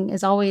anything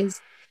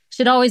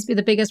should always be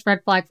the biggest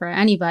red flag for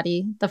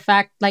anybody. The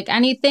fact, like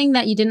anything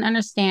that you didn't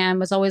understand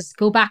was always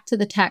go back to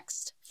the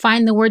text,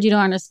 find the word you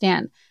don't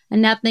understand.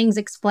 And nothing's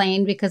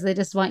explained because they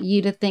just want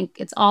you to think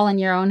it's all in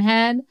your own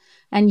head.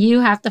 And you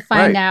have to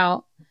find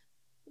out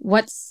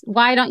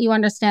why don't you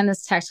understand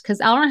this text? Because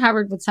L. Ron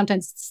Hubbard would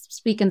sometimes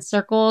speak in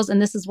circles.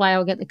 And this is why I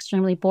would get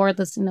extremely bored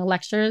listening to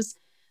lectures.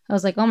 I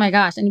was like, oh my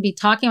gosh. And he'd be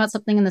talking about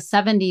something in the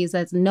 70s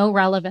that's no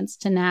relevance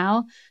to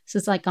now.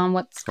 This is like on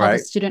what's called the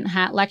student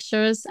hat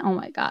lectures. Oh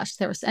my gosh.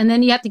 And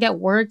then you have to get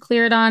word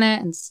cleared on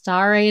it and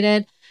star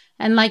rated.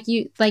 And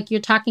you're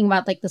talking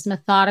about like this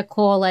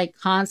methodical, like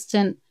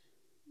constant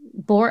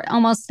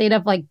almost state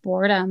of like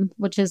boredom,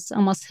 which is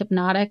almost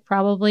hypnotic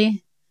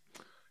probably.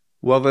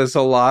 Well, there's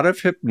a lot of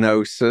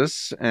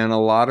hypnosis, and a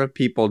lot of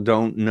people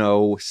don't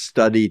know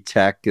study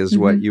tech is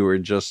what you were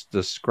just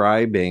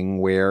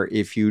describing, where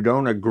if you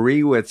don't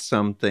agree with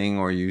something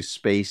or you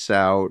space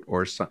out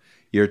or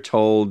you're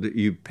told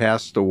you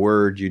passed a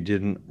word you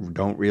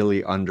don't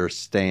really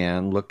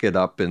understand, look it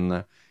up in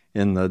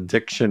the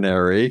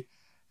dictionary.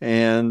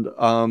 And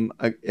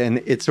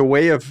it's a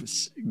way of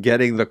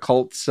getting the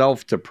cult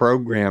self to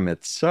program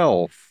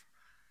itself,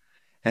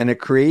 and it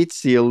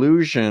creates the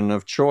illusion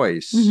of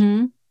choice.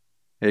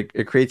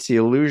 It creates the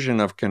illusion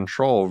of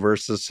control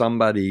versus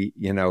somebody,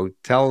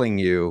 telling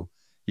you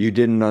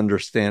didn't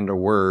understand a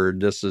word.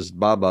 This is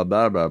blah, blah,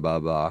 blah, blah, blah,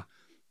 blah.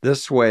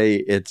 This way,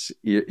 it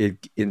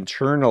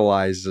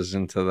internalizes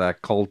into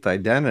that cult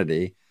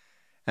identity.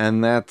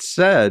 And that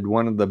said,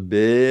 one of the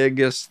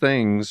biggest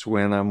things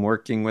when I'm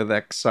working with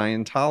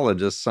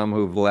ex-Scientologists, some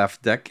who've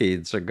left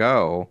decades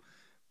ago,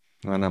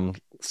 when I'm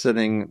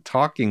sitting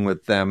talking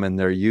with them and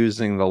they're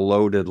using the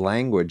loaded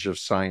language of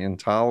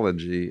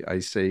Scientology, I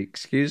say,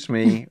 excuse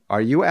me,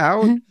 are you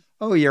out?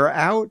 Oh, you're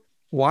out?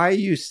 Why are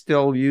you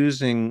still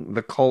using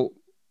the cult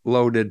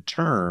loaded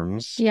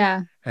terms?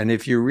 Yeah. And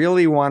if you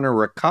really want to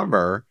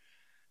recover,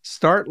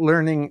 start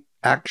learning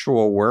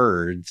actual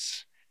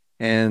words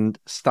and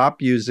stop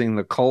using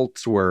the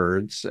cult's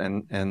words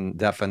and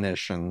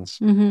definitions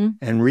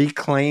and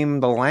reclaim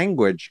the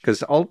language,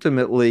 because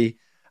ultimately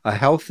a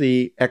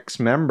healthy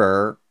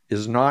ex-member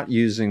is not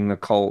using the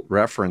cult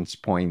reference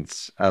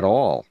points at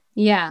all.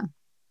 Yeah.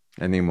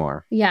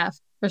 Anymore. Yeah,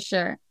 for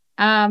sure.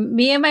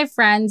 Me and my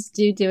friends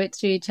do it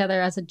to each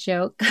other as a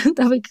joke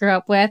that we grew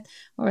up with.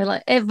 Or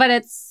like,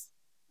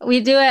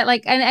 we do it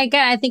like, and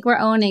again, I think we're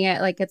owning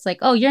it. Like, it's like,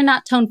 oh, you're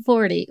not tone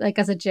 40, like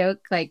as a joke,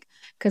 like,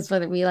 because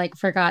whether we like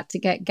forgot to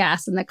get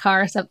gas in the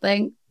car or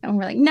something, and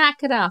we're like,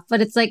 knock it off.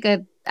 But it's like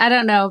I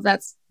don't know if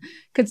that's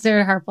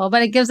considered hurtful,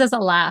 but it gives us a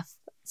laugh.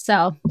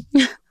 So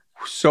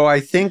I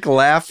think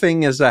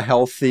laughing is a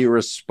healthy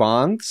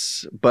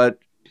response, but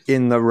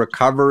in the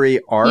recovery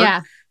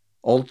arc,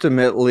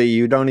 ultimately,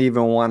 you don't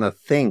even want to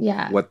think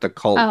what the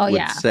cult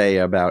would say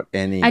about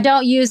any. I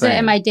don't use it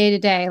in my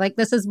day-to-day. Like,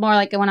 this is more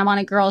like when I'm on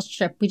a girls'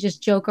 trip, we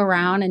just joke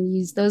around and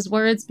use those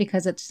words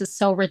because it's just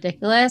so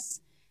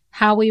ridiculous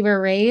how we were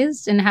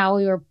raised and how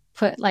we were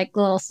put like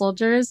little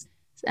soldiers.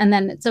 And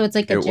then, so it's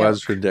like a joke. It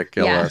was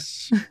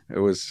ridiculous. Yeah. It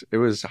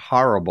was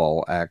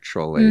horrible,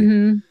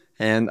 actually.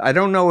 And I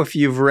don't know if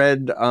you've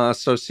read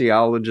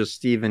sociologist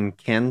Stephen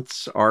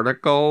Kent's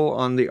article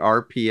on the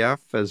RPF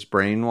as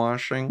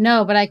brainwashing.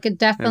 No, but I could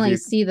definitely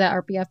see the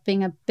RPF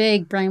being a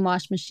big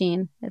brainwash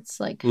machine.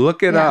 It's like...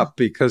 Look it up,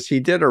 because he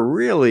did a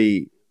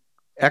really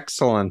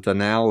excellent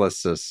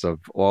analysis of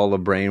all the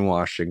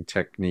brainwashing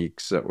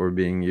techniques that were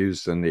being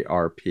used in the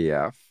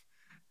RPF.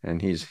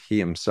 And he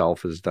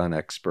himself has done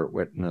expert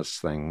witness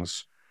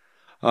things.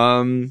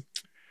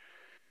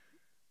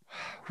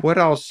 What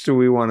else do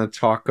we want to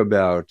talk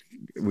about?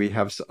 We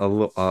have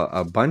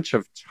a bunch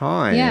of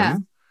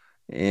time,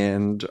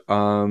 and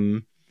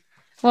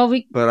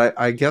but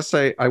I guess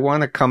I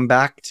want to come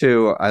back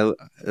to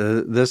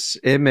this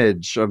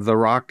image of the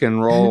rock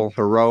and roll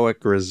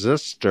heroic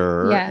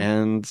resistor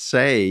and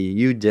say,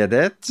 you did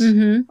it,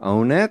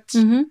 own it,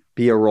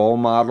 be a role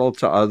model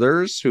to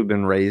others who've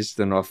been raised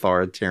in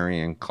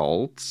authoritarian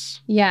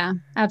cults. Yeah,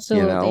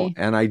 absolutely.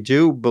 And I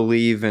do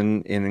believe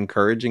in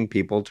encouraging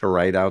people to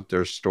write out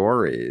their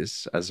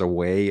stories as a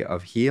way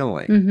of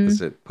healing,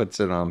 because it puts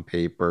it on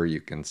paper. You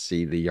can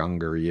see the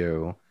younger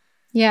you.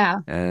 Yeah.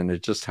 And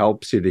it just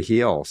helps you to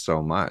heal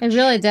so much. It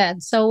really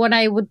did. So when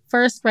I would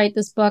first write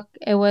this book,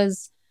 it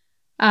was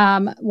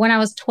When I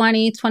was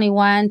 20,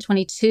 21,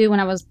 22, when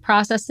I was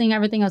processing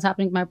everything that was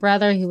happening to my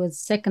brother, he was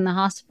sick in the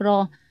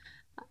hospital,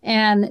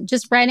 and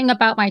just writing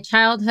about my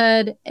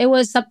childhood, it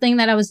was something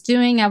that I was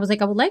doing. I was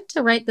like, I would like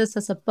to write this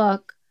as a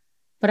book,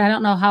 but I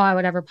don't know how I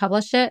would ever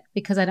publish it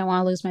because I don't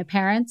want to lose my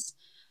parents.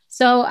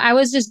 So I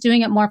was just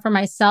doing it more for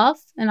myself.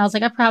 And I was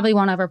like, I probably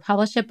won't ever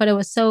publish it, but it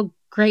was so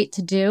great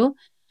to do.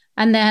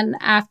 And then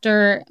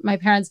after my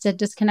parents did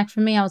disconnect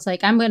from me, I was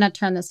like, I'm going to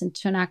turn this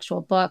into an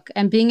actual book,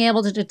 and being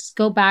able to just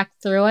go back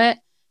through it.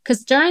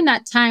 Because during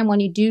that time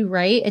when you do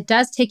write, it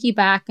does take you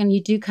back and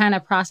you do kind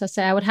of process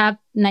it. I would have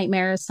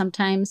nightmares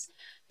sometimes,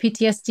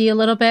 PTSD a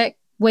little bit,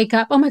 wake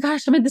up, oh my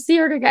gosh, I'm in the Sea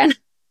Org again,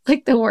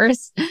 like the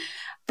worst.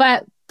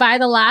 But by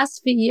the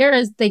last few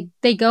years,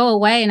 they go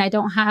away, and I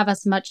don't have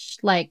as much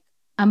like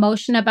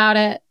emotion about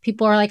it.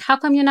 People are like, how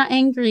come you're not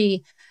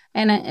angry?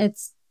 And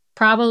it's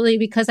probably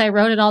because I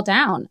wrote it all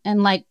down,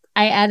 and like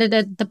I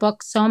edited the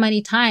book so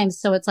many times.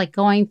 So it's like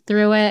going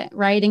through it,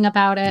 writing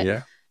about it,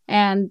 Yeah.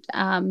 and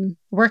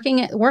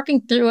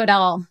working through it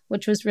all,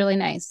 which was really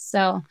nice.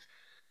 So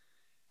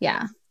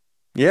yeah.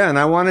 Yeah, and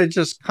I want to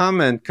just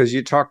comment because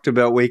you talked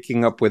about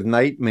waking up with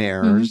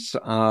nightmares,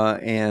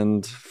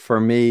 and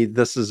for me,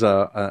 this is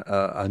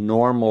a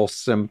normal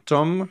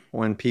symptom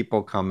when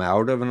people come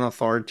out of an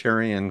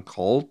authoritarian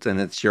cult,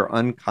 and it's your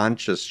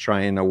unconscious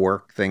trying to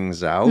work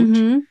things out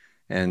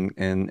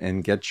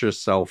and get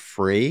yourself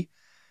free.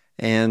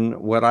 And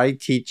what I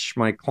teach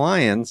my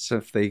clients,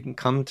 if they can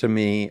come to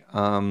me,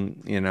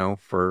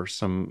 for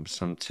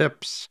some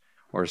tips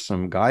or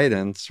some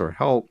guidance or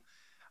help,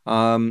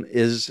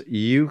 is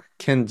you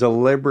can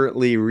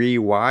deliberately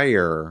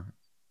rewire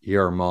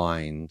your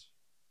mind.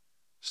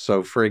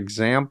 So, for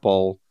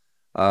example,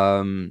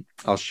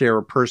 I'll share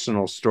a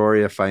personal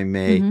story if I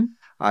may.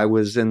 I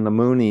was in the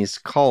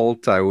Moonies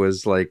cult. I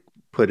was like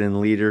put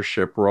in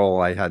leadership role.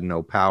 I had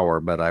no power,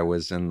 but I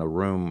was in the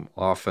room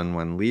often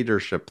when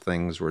leadership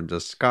things were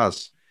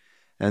discussed.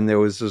 And there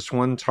was this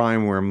one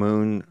time where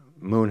Moon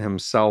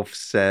himself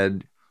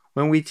said,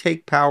 when we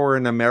take power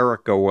in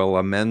America, we'll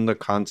amend the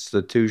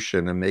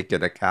Constitution and make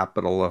it a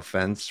capital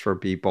offense for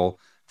people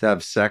to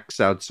have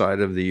sex outside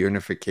of the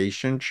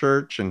Unification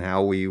Church, and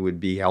how we would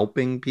be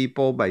helping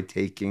people by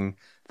taking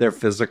their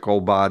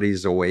physical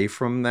bodies away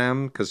from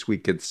them because we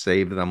could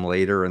save them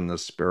later in the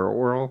spirit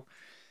world.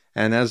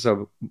 And as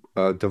a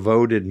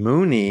devoted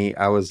Moonie,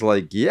 I was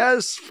like,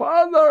 yes,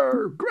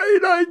 Father,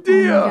 great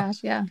idea. Oh my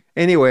gosh, yeah.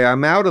 Anyway,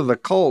 I'm out of the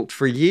cult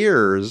for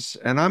years,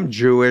 and I'm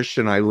Jewish,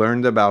 and I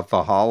learned about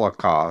the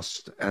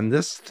Holocaust, and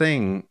this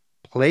thing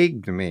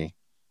plagued me.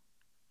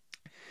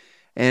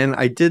 And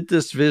I did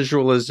this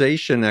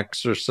visualization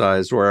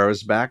exercise where I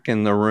was back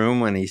in the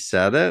room when he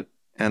said it,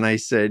 and I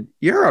said,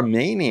 you're a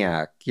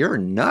maniac. You're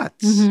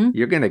nuts.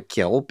 You're going to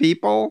kill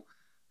people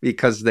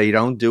because they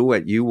don't do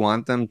what you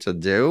want them to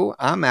do?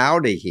 I'm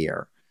out of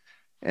here.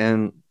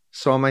 And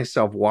saw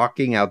myself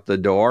walking out the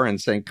door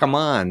and saying, come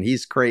on,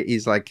 he's crazy.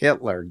 He's like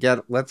Hitler.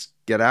 Let's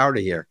get out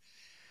of here.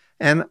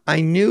 And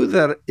I knew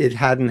that it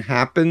hadn't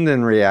happened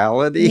in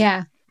reality.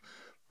 Yeah.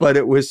 But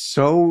it was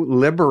so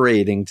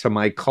liberating to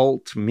my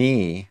cult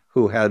me,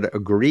 who had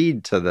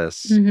agreed to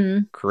this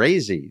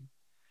crazy.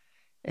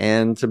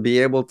 And to be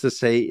able to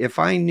say, if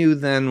I knew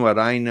then what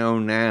I know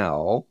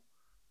now,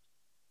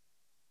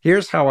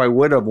 here's how I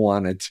would have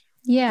wanted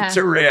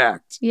to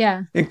react.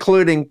 Yeah.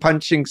 Including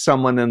punching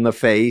someone in the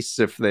face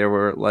if they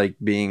were like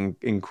being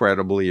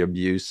incredibly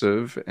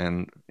abusive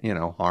and,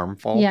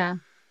 harmful. Yeah.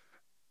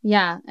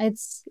 Yeah.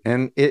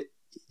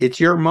 It's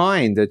your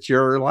mind, it's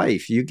your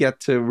life. You get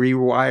to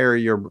rewire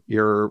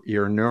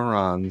your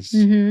neurons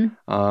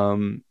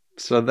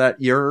so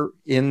that you're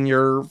in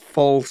your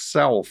full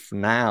self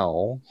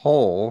now,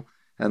 whole,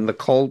 and the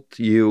cult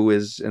you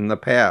is in the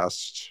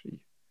past.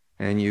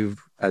 And you've,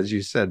 as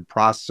you said,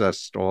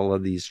 processed all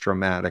of these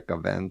traumatic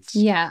events.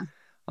 Yeah.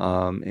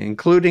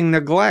 Including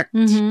neglect,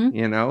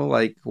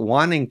 like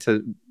wanting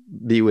to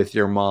be with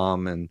your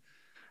mom and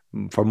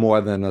for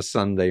more than a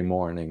Sunday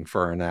morning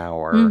for an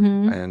hour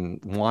and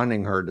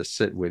wanting her to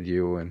sit with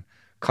you and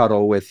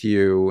cuddle with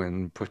you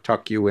and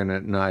tuck you in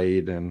at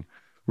night and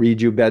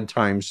read you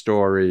bedtime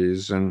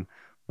stories and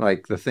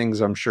like the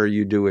things I'm sure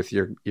you do with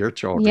your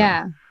children.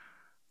 Yeah.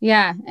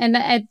 Yeah. And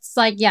it's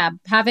like,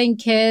 having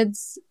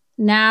kids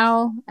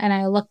now, and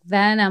I look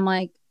then, I'm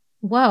like,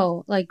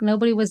 whoa, like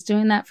nobody was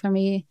doing that for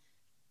me.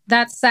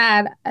 That's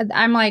sad.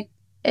 I'm like,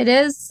 it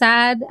is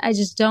sad. I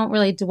just don't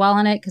really dwell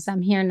on it because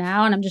I'm here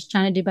now and I'm just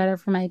trying to do better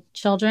for my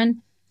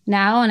children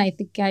now. And I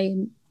think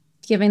I'm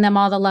giving them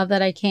all the love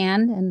that I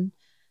can. And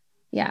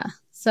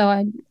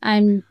so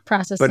I'm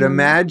processing. But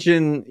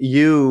imagine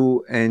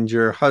you and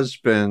your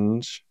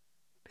husband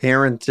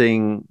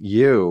parenting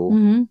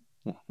you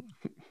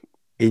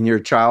in your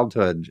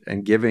childhood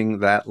and giving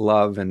that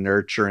love and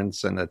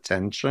nurturance and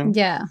attention.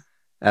 Yeah.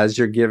 As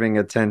you're giving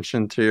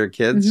attention to your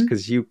kids,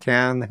 because you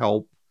can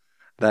help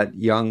that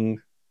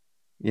young,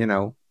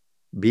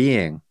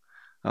 being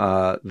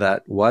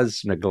that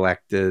was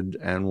neglected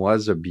and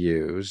was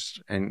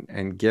abused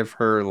and give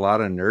her a lot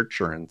of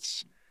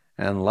nurturance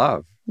and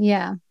love.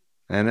 Yeah.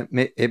 And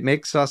it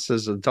makes us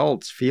as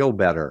adults feel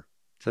better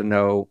to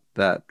know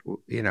that,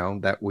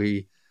 that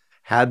we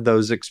had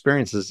those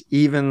experiences,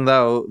 even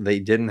though they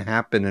didn't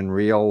happen in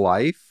real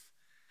life.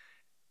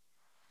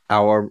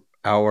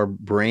 Our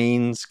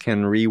brains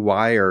can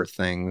rewire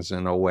things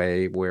in a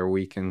way where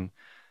we can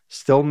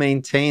still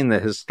maintain the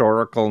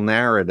historical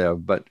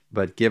narrative,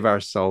 but give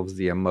ourselves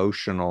the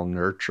emotional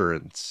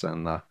nurturance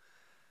and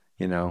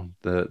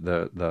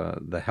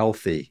the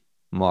healthy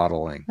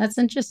modeling. That's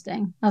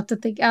interesting. I'll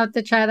have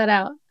to try that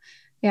out.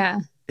 Yeah.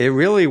 It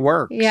really Yeah.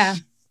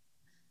 works.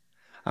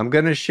 I'm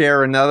going to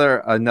share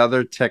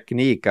another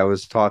technique I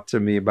was taught to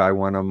me by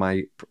one of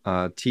my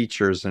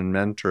teachers and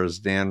mentors,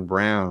 Dan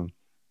Brown,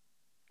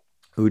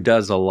 who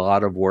does a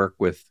lot of work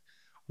with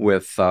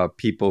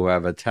people who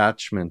have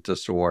attachment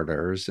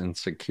disorders,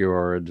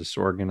 insecure,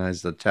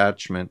 disorganized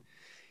attachment.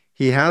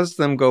 He has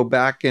them go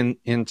back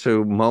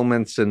into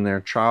moments in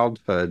their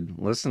childhood.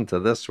 Listen to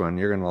this one.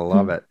 You're going to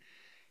love it.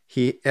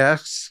 He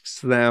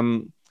asks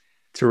them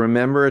to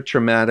remember a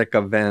traumatic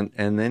event,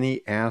 and then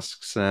he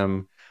asks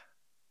them,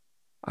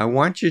 I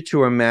want you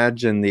to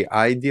imagine the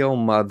ideal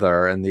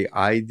mother and the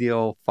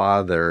ideal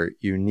father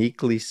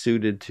uniquely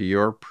suited to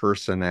your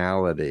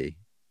personality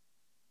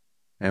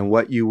and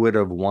what you would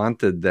have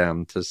wanted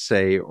them to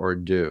say or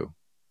do.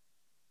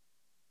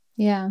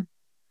 Yeah.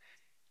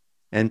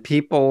 And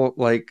people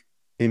like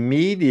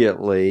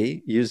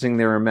immediately using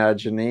their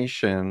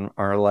imagination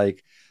are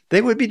like,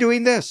 they would be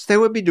doing this, they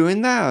would be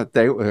doing that,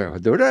 they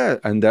would do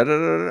that, and da da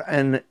da.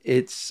 And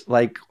it's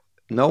like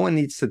no one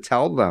needs to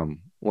tell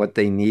them what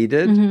they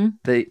needed.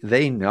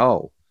 They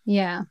know.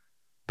 Yeah.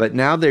 But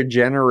now they're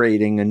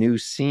generating a new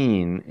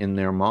scene in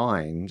their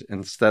mind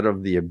instead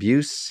of the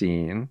abuse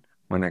scene.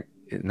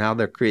 Now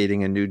they're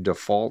creating a new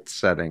default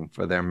setting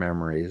for their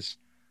memories,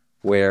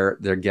 where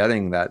they're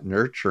getting that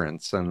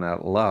nurturance and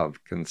that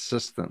love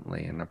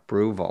consistently and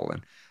approval.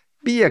 And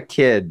be a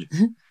kid.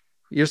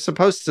 You're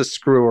supposed to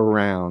screw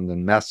around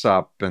and mess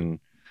up and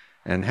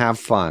have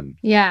fun.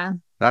 Yeah.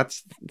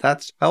 That's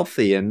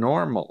healthy and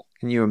normal.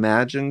 Can you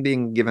imagine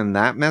being given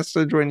that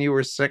message when you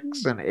were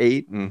 6 and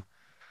 8 and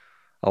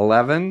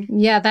 11?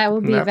 Yeah, that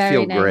would be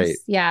very nice. Great.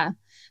 Yeah.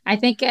 I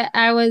think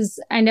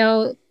I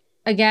know,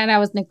 again, I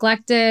was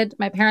neglected.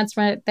 My parents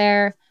weren't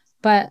there,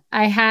 but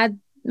I had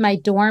my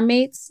dorm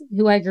mates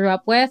who I grew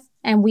up with,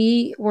 and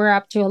we were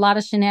up to a lot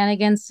of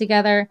shenanigans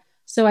together.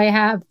 So I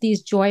have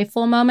these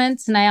joyful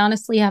moments. And I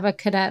honestly have a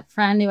cadet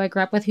friend who I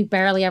grew up with who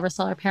barely ever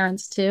saw her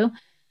parents too.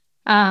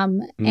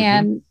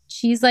 And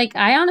she's like,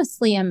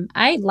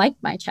 I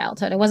liked my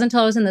childhood. It wasn't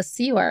until I was in the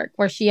Sea Org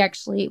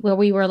where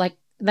we were like,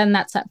 then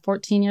that's at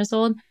 14 years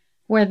old,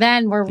 where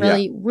then we're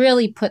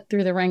really put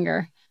through the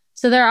ringer.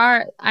 So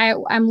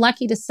I'm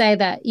lucky to say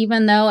that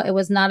even though it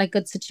was not a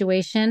good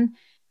situation,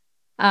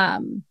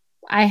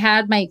 I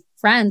had my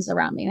friends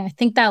around me. And I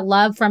think that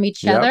love from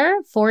each other,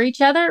 for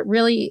each other,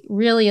 really,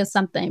 really is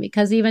something,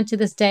 because even to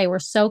this day, we're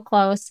so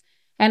close,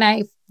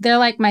 and they're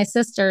like my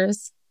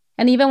sisters.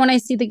 And even when I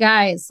see the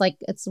guys, like,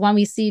 it's when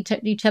we see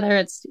each other,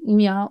 it's,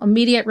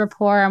 immediate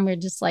rapport, and we're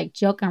just like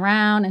joking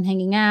around and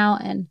hanging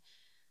out. And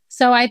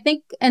so I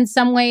think in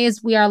some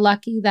ways we are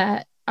lucky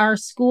that our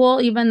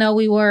school, even though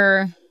we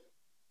were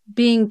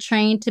being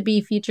trained to be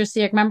future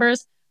SEERC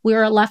members, we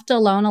were left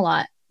alone a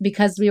lot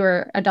because we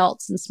were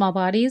adults in small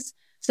bodies.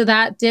 So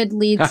that did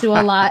lead to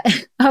a lot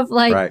of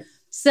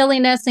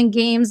silliness and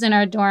games in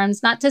our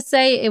dorms. Not to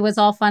say it was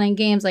all fun and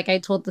games. Like I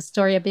told the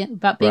story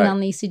about being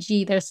on the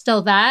ECG. There's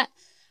still that.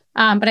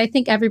 But I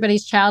think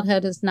everybody's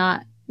childhood is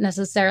not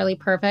necessarily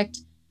perfect.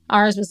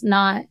 Ours was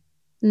not.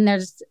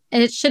 And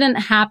it shouldn't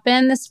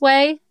happen this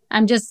way.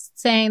 I'm just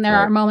saying there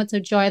are moments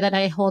of joy that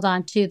I hold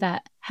on to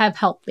that have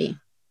helped me.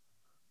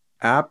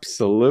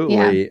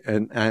 Absolutely. Yeah.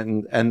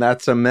 And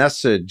that's a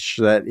message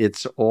that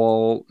it's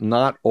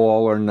not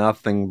all or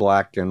nothing,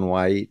 black and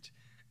white,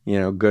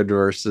 good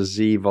versus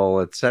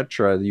evil,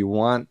 etc. You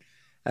want,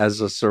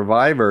 as a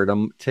survivor,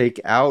 to take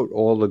out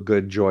all the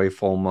good,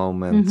 joyful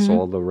moments,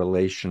 all the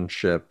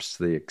relationships,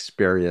 the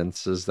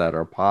experiences that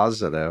are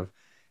positive,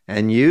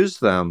 and use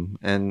them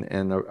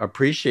and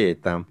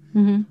appreciate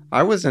them.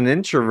 I was an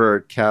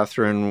introvert,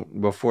 Katherine,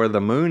 before the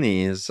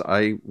Moonies.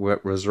 I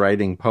was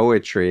writing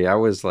poetry. I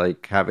was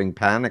like having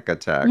panic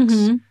attacks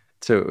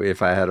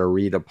if I had to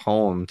read a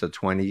poem to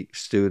 20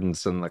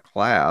 students in the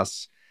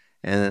class.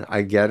 And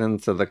I get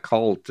into the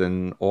cult,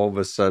 and all of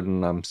a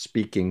sudden I'm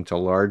speaking to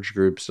large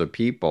groups of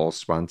people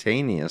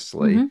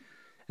spontaneously.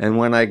 And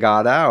when I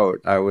got out,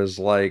 I was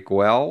like,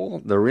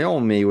 well, the real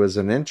me was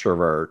an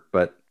introvert,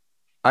 but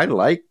I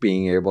like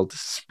being able to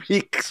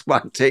speak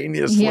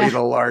spontaneously to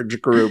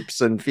large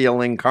groups and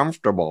feeling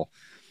comfortable.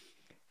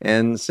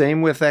 And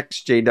same with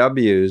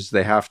XJWs.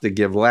 They have to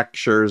give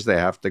lectures. They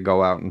have to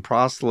go out and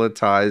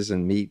proselytize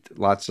and meet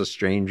lots of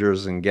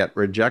strangers and get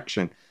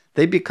rejection.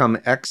 They become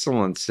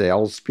excellent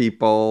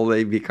salespeople.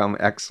 They become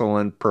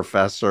excellent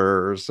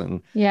professors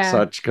and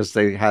such, because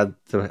they had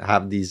to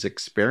have these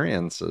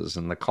experiences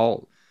in the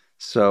cult.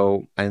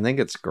 So I think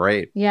it's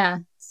great. Yeah.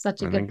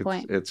 such a I good think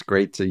point. it's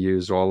great to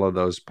use all of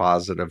those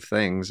positive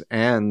things,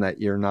 and that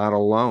you're not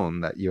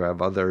alone, that you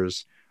have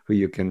others who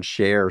you can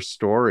share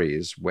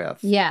stories with.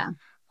 Yeah.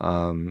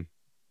 Um,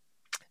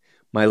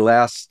 my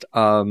last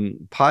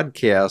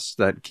podcast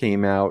that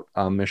came out,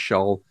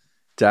 Michelle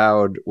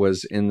Dowd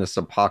was in this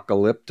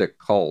apocalyptic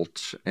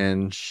cult,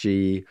 and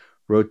she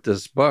wrote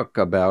this book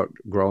about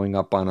growing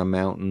up on a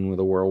mountain where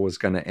the world was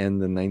going to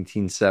end in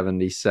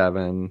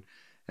 1977,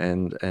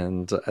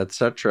 and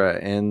etc.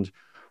 And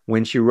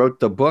when she wrote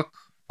the book,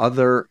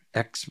 other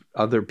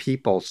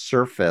people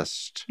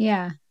surfaced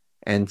Yeah.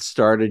 and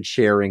started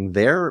sharing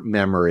their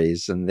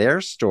memories and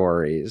their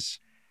stories,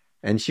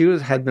 and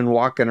had been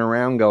walking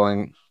around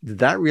going, did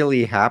that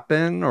really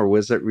happen? Or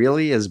was it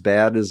really as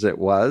bad as it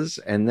was?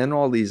 And then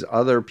all these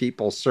other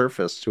people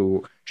surfaced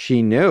who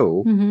she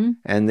knew, Mm-hmm.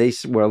 and they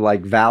were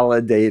like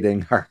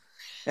validating her.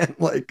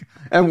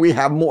 And we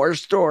have more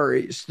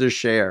stories to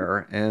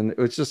share. And it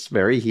was just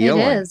very It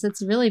healing. is.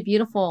 It's really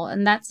beautiful.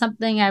 And that's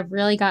something I've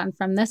really gotten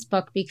from this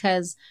book,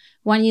 because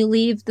when you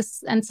leave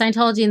this and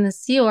Scientology and the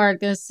Sea Org,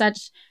 there's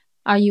such,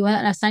 are you a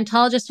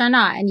Scientologist or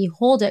not? And you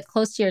hold it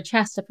close to your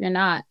chest if you're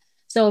not.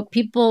 So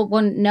people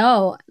wouldn't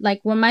know.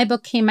 Like when my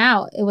book came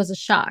out, it was a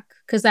shock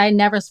because I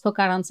never spoke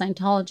out on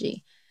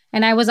Scientology.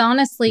 And I was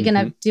honestly going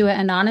Mm-hmm. to do it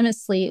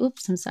anonymously.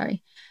 Oops, I'm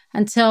sorry.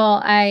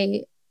 Until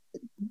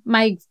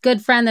my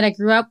good friend that I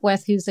grew up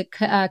with, who's a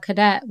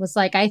cadet, was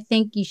like, I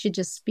think you should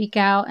just speak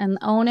out and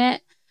own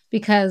it,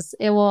 because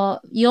you'll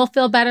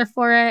feel better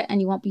for it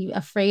and you won't be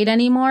afraid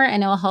anymore,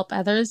 and it will help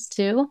others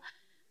too.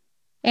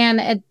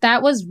 And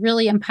that was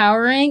really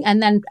empowering.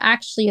 And then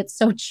actually, it's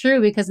so true,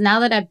 because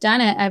now that I've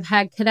done it, I've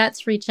had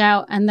cadets reach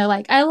out and they're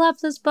like, I love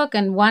this book.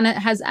 And one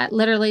has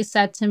literally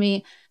said to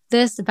me,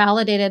 this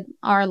validated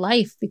our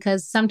life,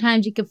 because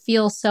sometimes you could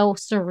feel so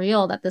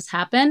surreal that this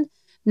happened.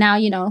 Now,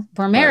 we're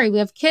Right. married, we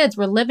have kids,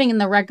 we're living in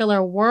the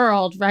regular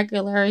world,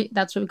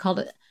 that's what we called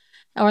it,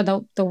 or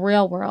the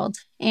real world.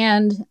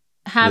 And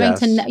having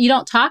Yes. you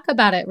don't talk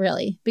about it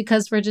really,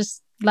 because we're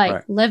just like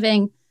Right.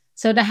 living.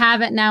 So to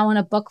have it now in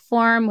a book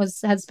form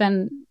has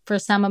been, for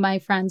some of my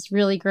friends,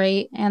 really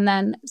great. And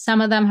then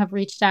some of them have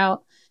reached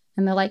out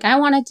and they're like, I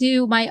want to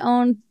do my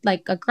own,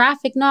 like a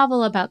graphic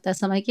novel about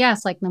this. I'm like,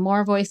 yes, like the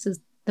more voices,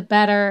 the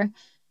better.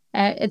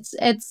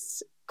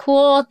 It's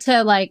cool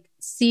to like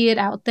see it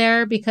out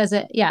there, because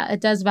it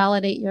does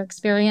validate your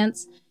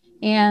experience.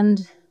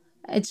 And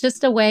it's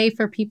just a way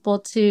for people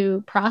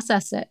to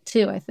process it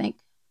too, I think.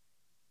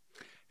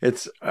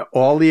 It's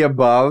all the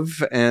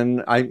above.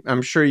 And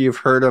I'm sure you've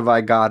heard of I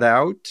Got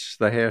Out,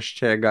 the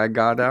hashtag I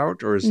Got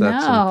Out, or is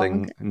that No.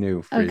 something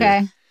new for you?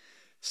 Okay.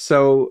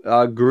 So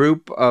a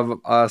group of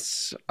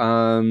us,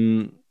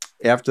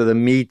 after the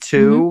Me Mm-hmm.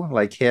 Too,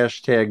 like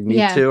hashtag Me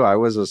Yeah. Too, I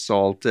was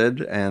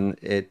assaulted, and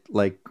it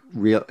like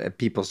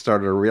people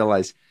started to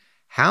realize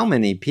how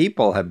many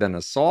people have been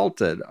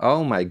assaulted.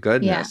 Oh my Yeah.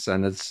 goodness.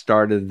 And it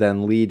started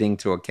then leading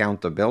to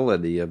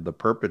accountability of the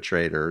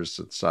perpetrators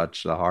and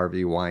such, the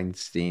Harvey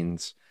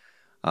Weinsteins,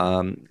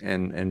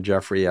 and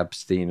Jeffrey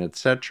Epstein,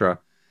 etc.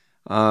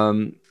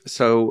 Jarrett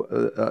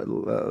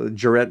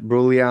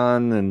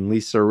Brouillon and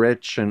Lisa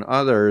Rich and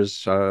others,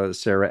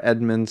 Sarah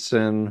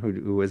Edmondson,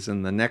 who was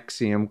in the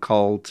Nexium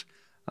cult,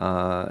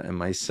 and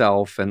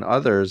myself and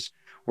others,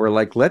 were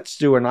like, let's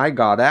do an I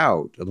Got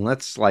Out, and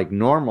let's like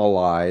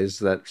normalize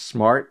that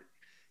smart,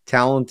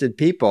 talented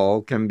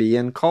people can be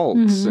in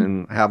cults Mm-hmm.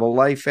 and have a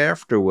life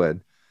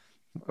afterward.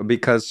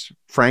 Because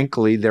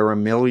frankly, there are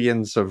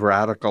millions of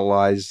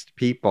radicalized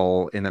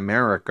people in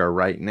America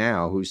right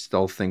now who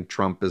still think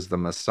Trump is the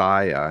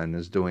Messiah and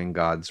is doing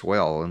God's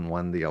will and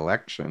won the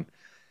election.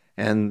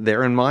 And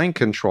they're in mind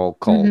control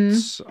Mm-hmm.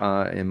 cults,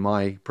 in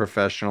my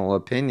professional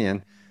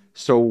opinion.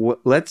 So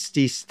let's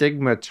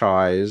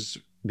destigmatize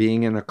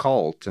being in a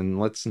cult, and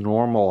let's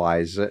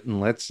normalize it,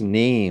 and let's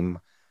name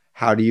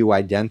how do you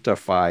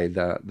identify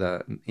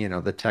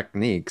the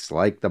techniques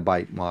like the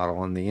bite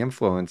model and the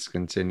influence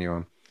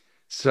continuum.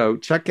 So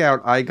check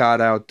out I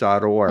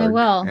igotout.org,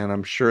 will. and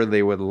I'm sure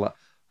they would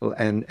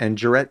and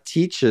Jarrett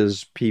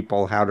teaches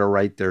people how to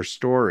write their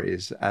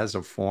stories as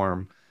a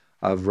form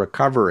of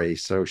recovery.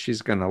 So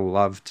she's going to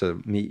love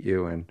to meet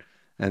you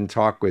and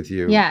talk with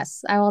you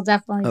Yes, I will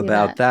definitely do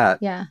about that.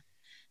 that. Yeah.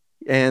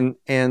 And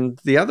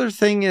the other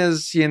thing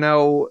is,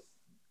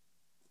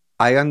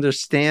 I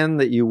understand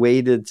that you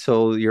waited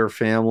till your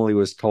family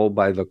was told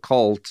by the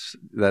cult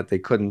that they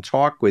couldn't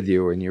talk with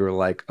you, and you were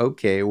like,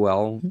 okay,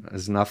 well,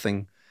 there's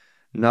nothing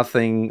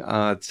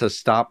to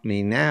stop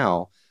me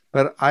now.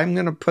 But I'm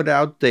going to put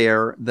out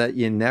there that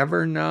you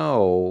never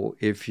know,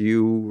 if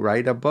you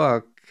write a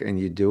book and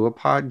you do a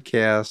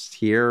podcast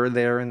here or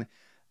there, and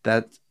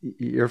that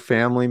your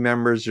family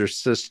members, your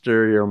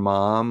sister, your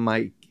mom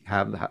might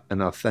have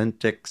an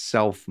authentic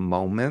self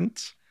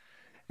moment,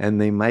 and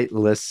they might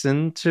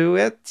listen to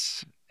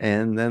it,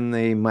 and then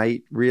they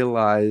might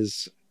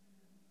realize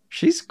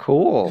she's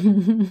cool.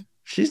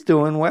 She's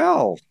doing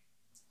well.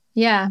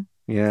 Yeah.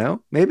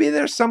 Maybe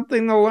there's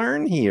something to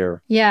learn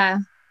here. Yeah.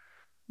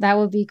 That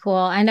would be cool.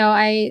 I know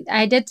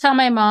I did tell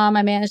my mom,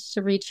 I managed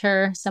to reach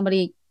her.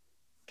 Somebody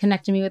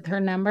connected me with her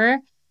number.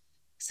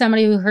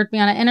 Somebody who heard me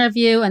on an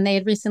interview and they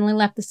had recently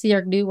left the Sea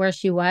Org knew where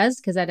she was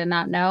because I did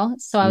not know.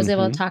 So I was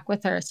able to talk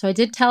with her. So I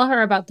did tell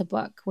her about the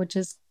book, which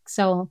is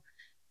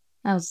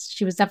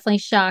she was definitely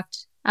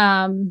shocked.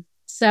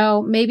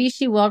 So maybe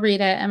she will read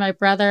it. And my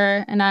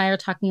brother and I are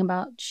talking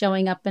about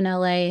showing up in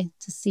LA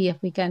to see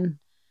if we can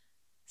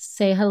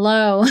say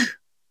hello.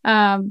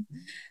 But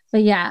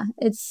yeah,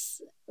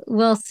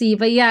 we'll see.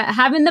 But yeah,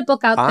 having the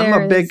book out I'm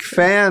there a big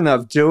fan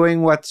of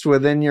doing what's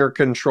within your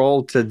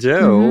control to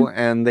do,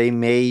 and they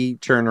may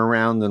turn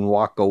around and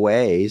walk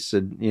away.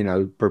 So,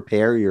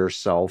 prepare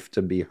yourself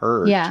to be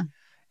hurt. Yeah.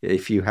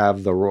 If you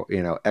have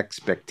the,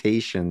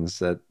 expectations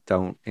that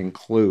don't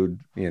include,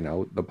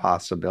 the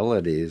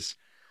possibilities.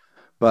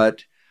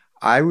 But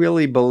I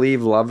really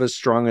believe love is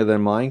stronger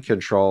than mind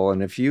control.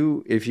 And if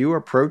you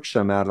approach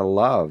them out of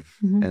love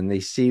and they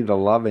see the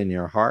love in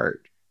your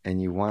heart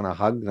and you want to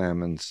hug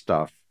them and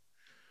stuff,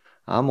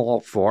 I'm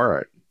all for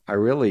it. I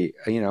really,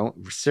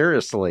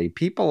 seriously,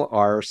 people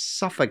are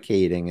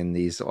suffocating in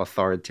these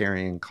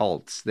authoritarian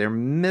cults. They're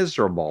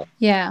miserable.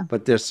 Yeah.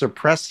 But they're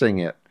suppressing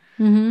it.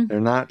 They're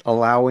not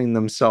allowing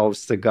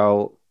themselves to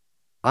go,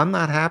 I'm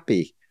not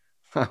happy.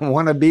 I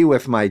want to be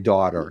with my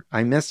daughter.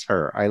 I miss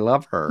her. I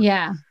love her.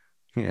 Yeah.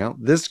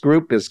 This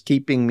group is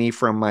keeping me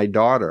from my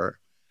daughter.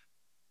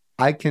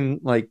 I can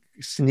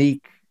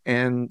sneak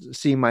and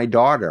see my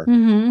daughter.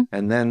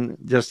 And then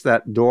just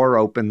that door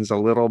opens a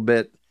little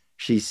bit.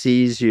 She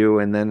sees you,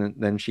 and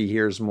then she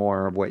hears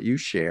more of what you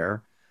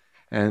share.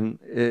 And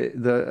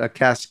a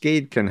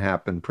cascade can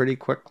happen pretty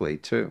quickly,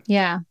 too.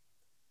 Yeah.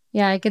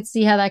 Yeah, I could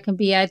see how that can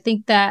be. I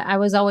think that I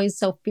was always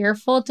so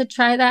fearful to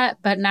try that,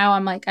 but now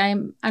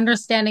I'm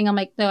understanding. I'm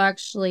like, no,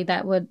 actually,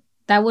 that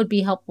would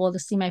be helpful to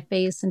see my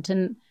face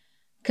and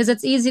because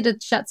it's easy to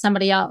shut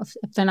somebody out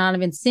if they're not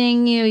even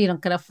seeing you. You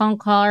don't get a phone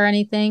call or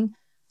anything.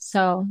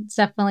 So it's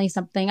definitely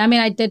something. I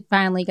mean, I did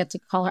finally get to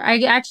call her. I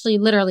actually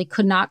literally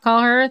could not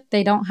call her.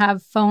 They don't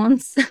have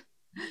phones.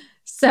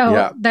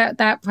 So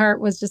that part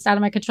was just out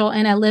of my control.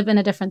 And I live in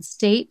a different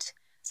state.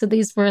 So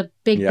these were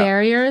big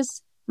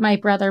barriers. My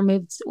brother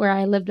moved where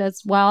I lived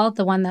as well.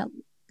 The one that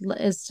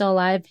is still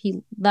alive,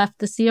 he left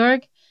the Sea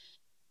Org.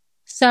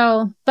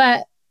 So,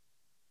 but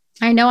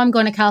I know I'm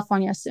going to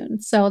California soon.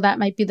 So that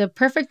might be the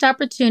perfect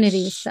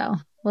opportunity. So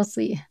we'll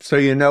see. So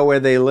you know where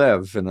they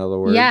live, in other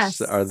words?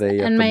 Yes. Are they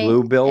at the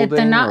blue building?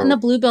 They're not in the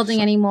blue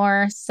building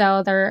anymore.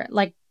 So they're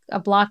like a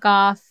block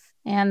off.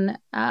 And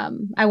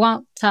I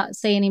won't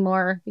say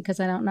anymore because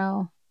I don't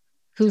know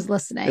who's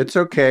listening. It's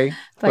okay.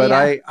 But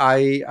yeah.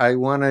 I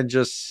want to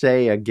just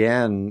say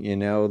again,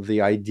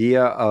 the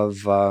idea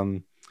of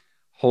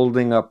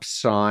holding up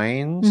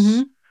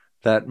signs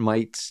that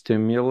might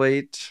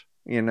stimulate,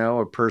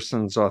 a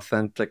person's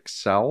authentic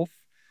self.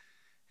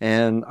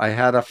 And I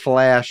had a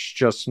flash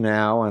just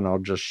now, and I'll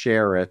just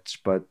share it,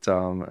 but,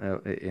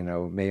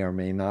 may or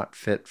may not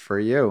fit for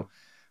you.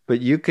 But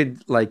you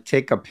could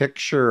take a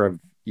picture of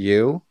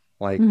you,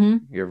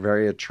 you're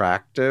very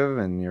attractive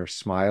and you're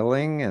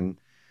smiling, and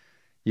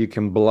you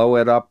can blow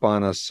it up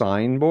on a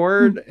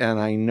signboard. And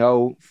I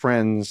know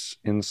friends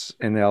in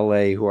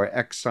LA who are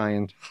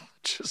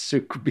ex-Scientologists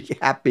who could be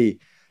happy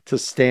to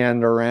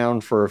stand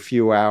around for a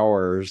few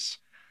hours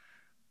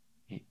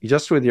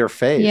just with your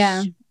face.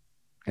 Yeah.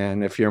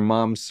 And if your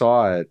mom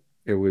saw it,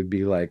 it would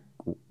be like,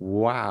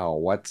 wow,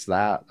 what's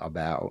that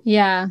about?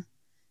 Yeah.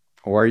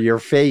 Or your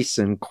face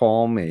and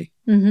call me.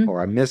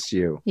 Or I miss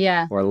you.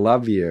 Yeah. Or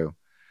love you.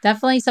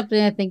 Definitely something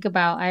to think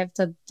about. I have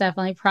to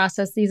definitely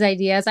process these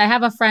ideas. I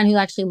have a friend who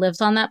actually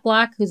lives on that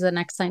block, who's an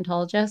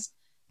ex-Scientologist,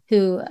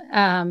 who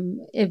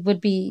it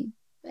would be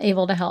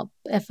able to help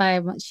if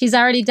she's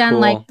already done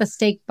the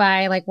stake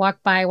by,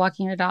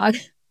 walking her dog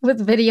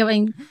with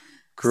videoing.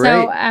 Great.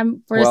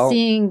 So we're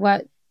seeing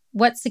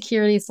what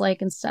security is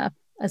like and stuff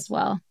as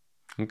well.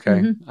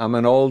 Okay. I'm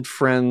an old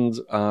friend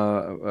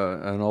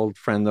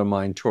of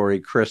mine,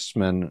 Tori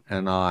Christman,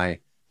 and I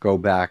go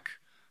back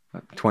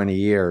 20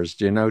 years.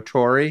 Do you know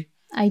Tori?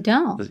 I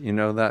don't. You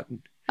know that?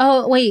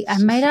 Oh, wait. I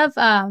might have.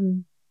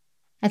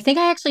 I think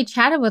I actually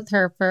chatted with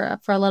her for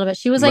a little bit.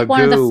 She was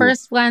one of the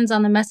first ones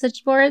on the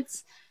message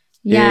boards.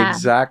 Yeah.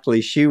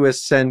 Exactly. She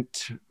was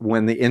sent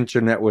when the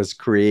internet was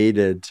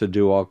created to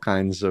do all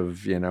kinds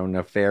of,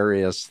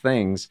 nefarious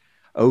things.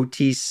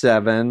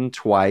 OT7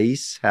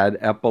 twice, had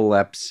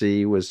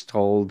epilepsy, was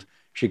told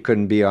she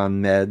couldn't be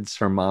on meds.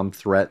 Her mom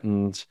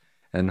threatened,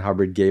 and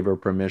Hubbard gave her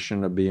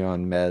permission to be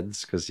on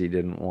meds because he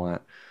didn't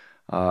want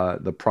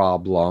the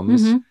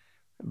problems.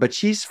 But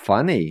she's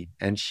funny,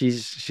 and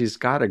she's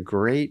got a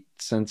great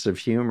sense of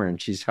humor,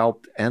 and she's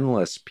helped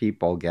endless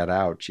people get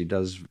out. She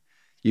does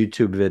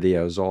YouTube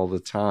videos all the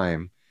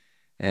time.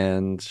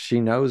 And she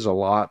knows a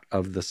lot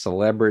of the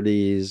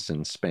celebrities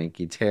and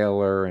Spanky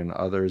Taylor and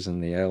others in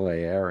the LA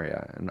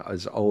area, and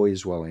is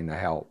always willing to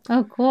help.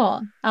 Oh,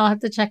 cool. I'll have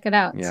to check it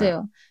out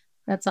too.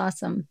 That's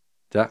awesome.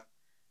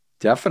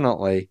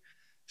 Definitely.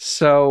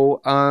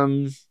 So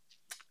I'm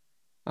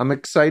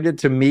excited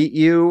to meet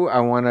you.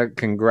 I want to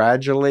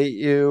congratulate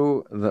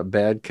you, the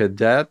Bad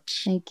Cadet.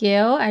 Thank you.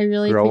 I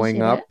really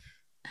growing appreciate up.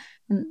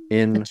 it. The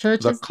in The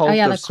churches? Oh, Cult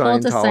yeah, of the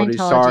cult of Scientology.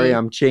 Sorry, Scientology.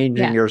 I'm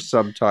changing Yeah. your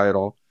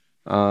subtitle.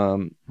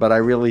 But I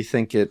really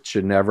think it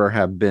should never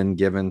have been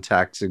given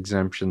tax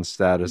exemption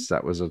status.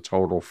 That was a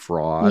total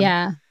fraud.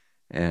 Yeah.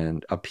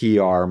 And a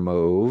PR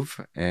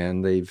move,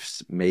 and they've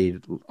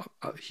made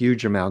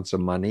huge amounts of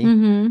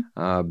money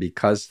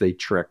because they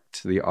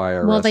tricked the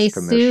IRS Well, they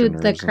commissioners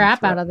sued the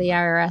crap out of the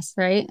IRS,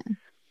 right?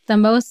 The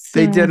most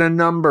They did a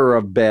number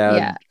of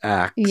bad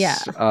acts, Yeah.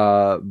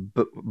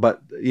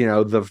 but you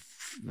know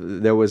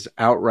there was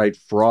outright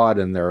fraud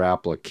in their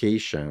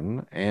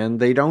application, and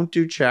they don't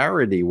do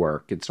charity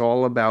work. It's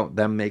all about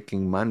them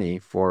making money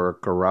for a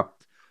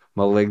corrupt,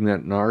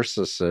 malignant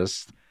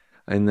narcissist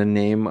in the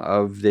name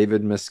of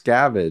David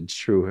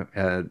Miscavige, who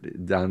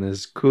had done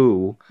his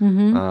coup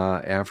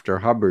after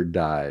Hubbard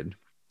died.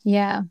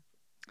 Yeah.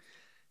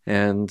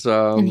 And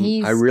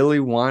he's I really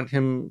want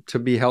him to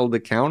be held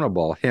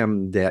accountable.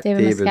 David David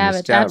Miscavige,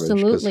 Miscavige, because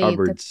absolutely.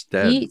 Hubbard's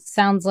dead. He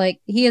sounds like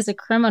he is a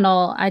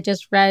criminal. I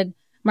just read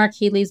Mark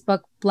Healy's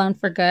book, Blown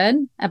for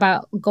Good,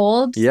 about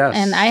gold. Yes.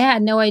 And I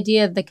had no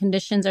idea the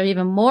conditions are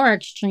even more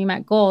extreme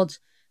at gold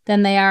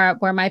than they are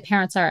where my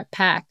parents are at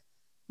PAC,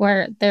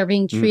 where they're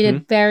being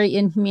treated very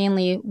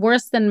inhumanely,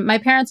 worse than my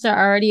parents are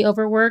already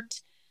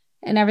overworked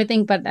and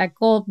everything. But at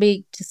gold,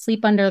 being to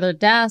sleep under their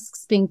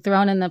desks, being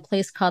thrown in a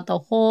place called the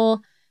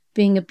Hole,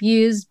 being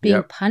abused,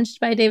 being punched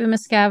by David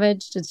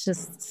Miscavige. It's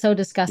just so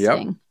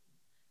disgusting.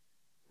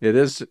 It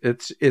is.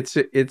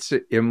 It's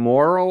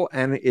immoral,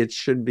 and it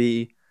should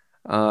be.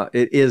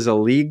 It is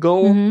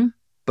illegal,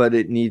 but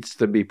it needs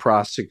to be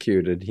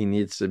prosecuted. He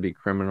needs to be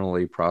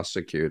criminally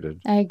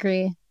prosecuted. I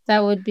agree.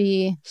 That would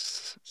be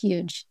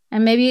huge.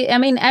 And maybe, I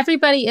mean,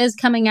 everybody is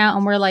coming out,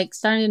 and we're like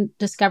starting to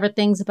discover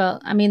things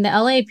about, I mean, the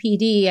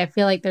LAPD, I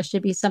feel like there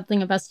should be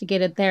something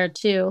investigated there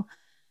too.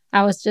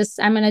 I'm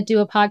going to do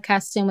a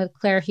podcast soon with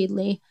Claire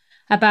Headley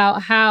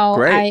about how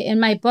in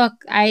my book,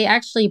 I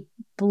actually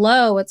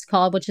blow, it's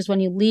called, which is when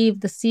you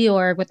leave the Sea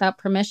Org without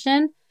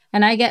permission,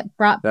 and I get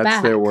brought back.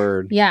 That's their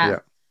word. Yeah.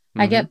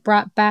 I get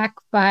brought back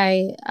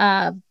by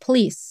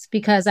police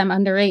because I'm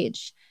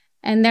underage.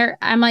 And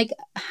I'm like,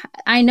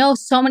 I know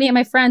so many of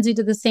my friends who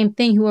did the same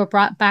thing who were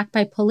brought back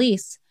by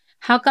police.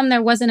 How come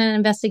there wasn't an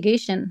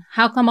investigation?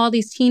 How come all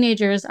these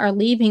teenagers are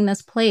leaving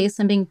this place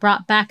and being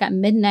brought back at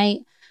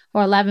midnight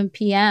or 11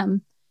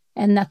 p.m.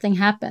 and nothing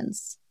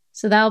happens?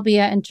 So that'll be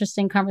an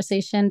interesting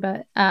conversation,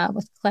 but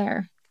with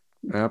Claire.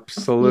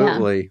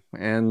 Absolutely. Yeah.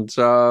 And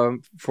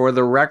for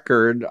the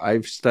record,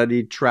 I've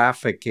studied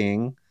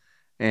trafficking,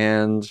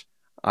 and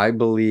I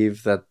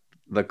believe that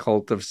the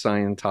cult of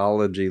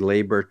Scientology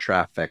labor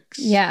traffics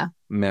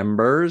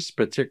members,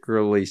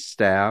 particularly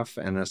staff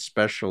and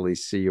especially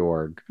Sea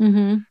Org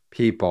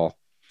people.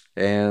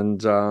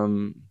 And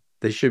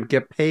they should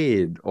get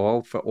paid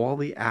for all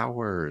the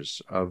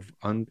hours of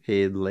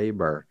unpaid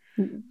labor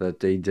that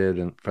they did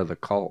for the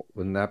cult.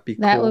 Wouldn't that be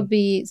cool? That would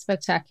be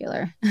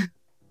spectacular.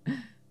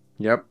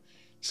 Yep.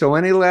 So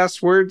any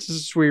last words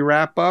as we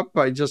wrap up?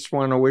 I just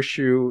want to wish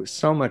you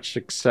so much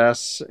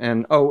success.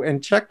 And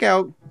check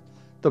out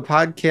the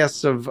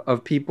podcasts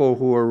of people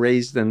who were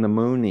raised in the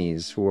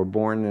Moonies, who were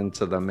born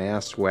into the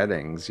mass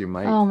weddings. You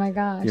might, oh my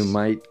gosh, you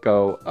might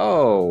go,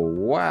 oh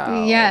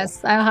wow.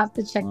 Yes, I'll have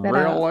to check that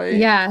out. Really?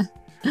 Yeah.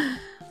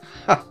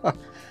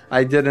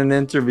 I did an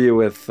interview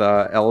with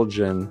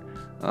Elgin,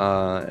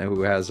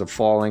 who has a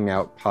Falling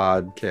Out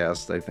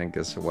podcast, I think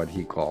is what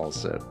he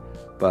calls it.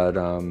 But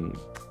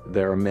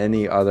there are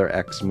many other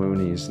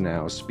ex-Moonies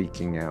now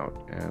speaking out,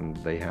 and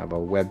they have a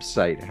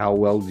website, How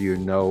Well Do You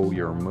Know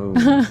Your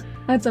Moon?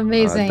 That's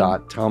amazing.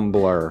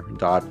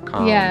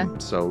 .tumblr.com. Yeah.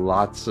 So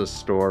lots of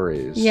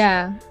stories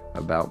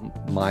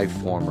about my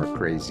former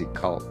crazy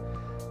cult.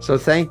 So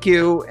thank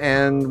you,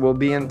 and we'll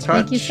be in touch.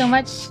 Thank you so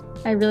much.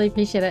 I really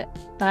appreciate it.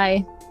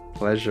 Bye.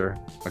 Pleasure.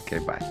 Okay,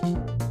 bye.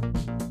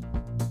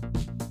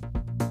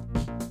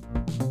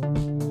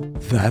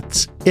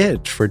 That's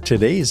it for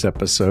today's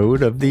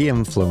episode of The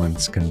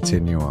Influence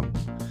Continuum.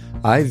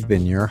 I've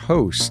been your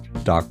host,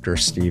 Dr.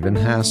 Stephen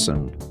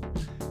Hassan.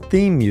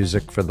 Theme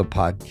music for the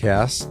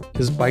podcast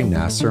is by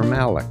Nasser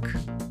Malik.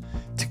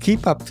 To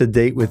keep up to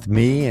date with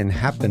me and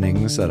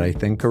happenings that I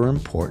think are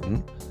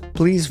important,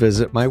 please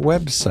visit my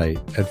website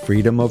at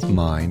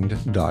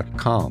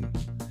freedomofmind.com.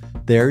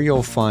 There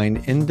you'll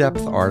find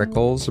in-depth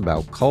articles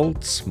about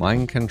cults,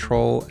 mind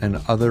control,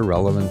 and other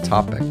relevant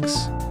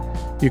topics.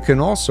 You can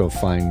also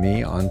find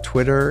me on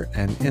Twitter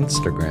and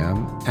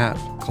Instagram at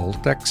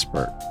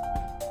CultExpert.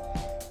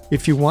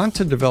 If you want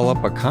to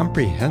develop a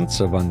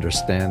comprehensive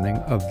understanding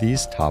of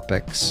these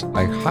topics,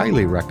 I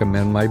highly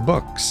recommend my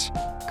books,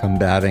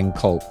 Combating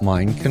Cult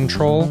Mind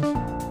Control,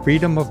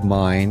 Freedom of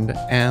Mind,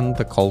 and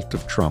The Cult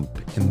of Trump,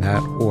 in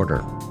that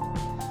order.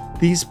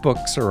 These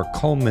books are a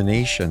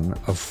culmination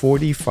of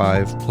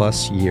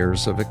 45-plus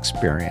years of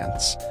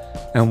experience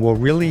and will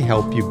really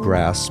help you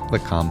grasp the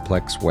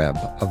complex web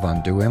of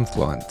undue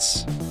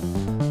influence.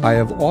 I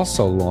have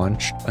also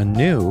launched a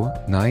new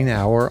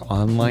 9-hour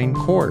online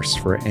course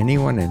for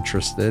anyone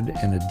interested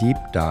in a deep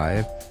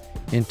dive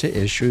into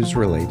issues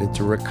related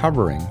to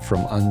recovering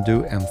from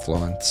undue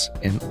influence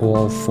in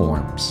all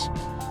forms.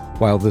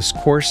 While this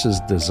course is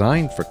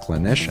designed for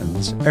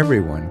clinicians,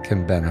 everyone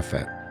can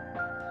benefit.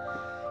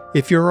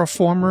 If you're a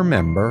former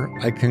member,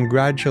 I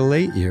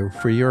congratulate you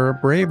for your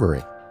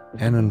bravery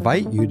and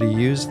invite you to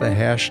use the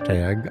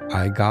hashtag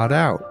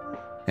 #IGotOut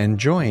and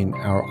join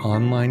our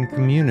online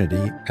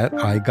community at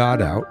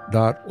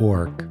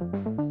igotout.org.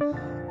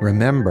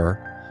 Remember,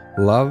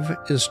 love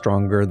is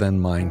stronger than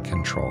mind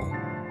control.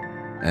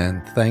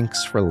 And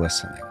thanks for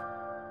listening.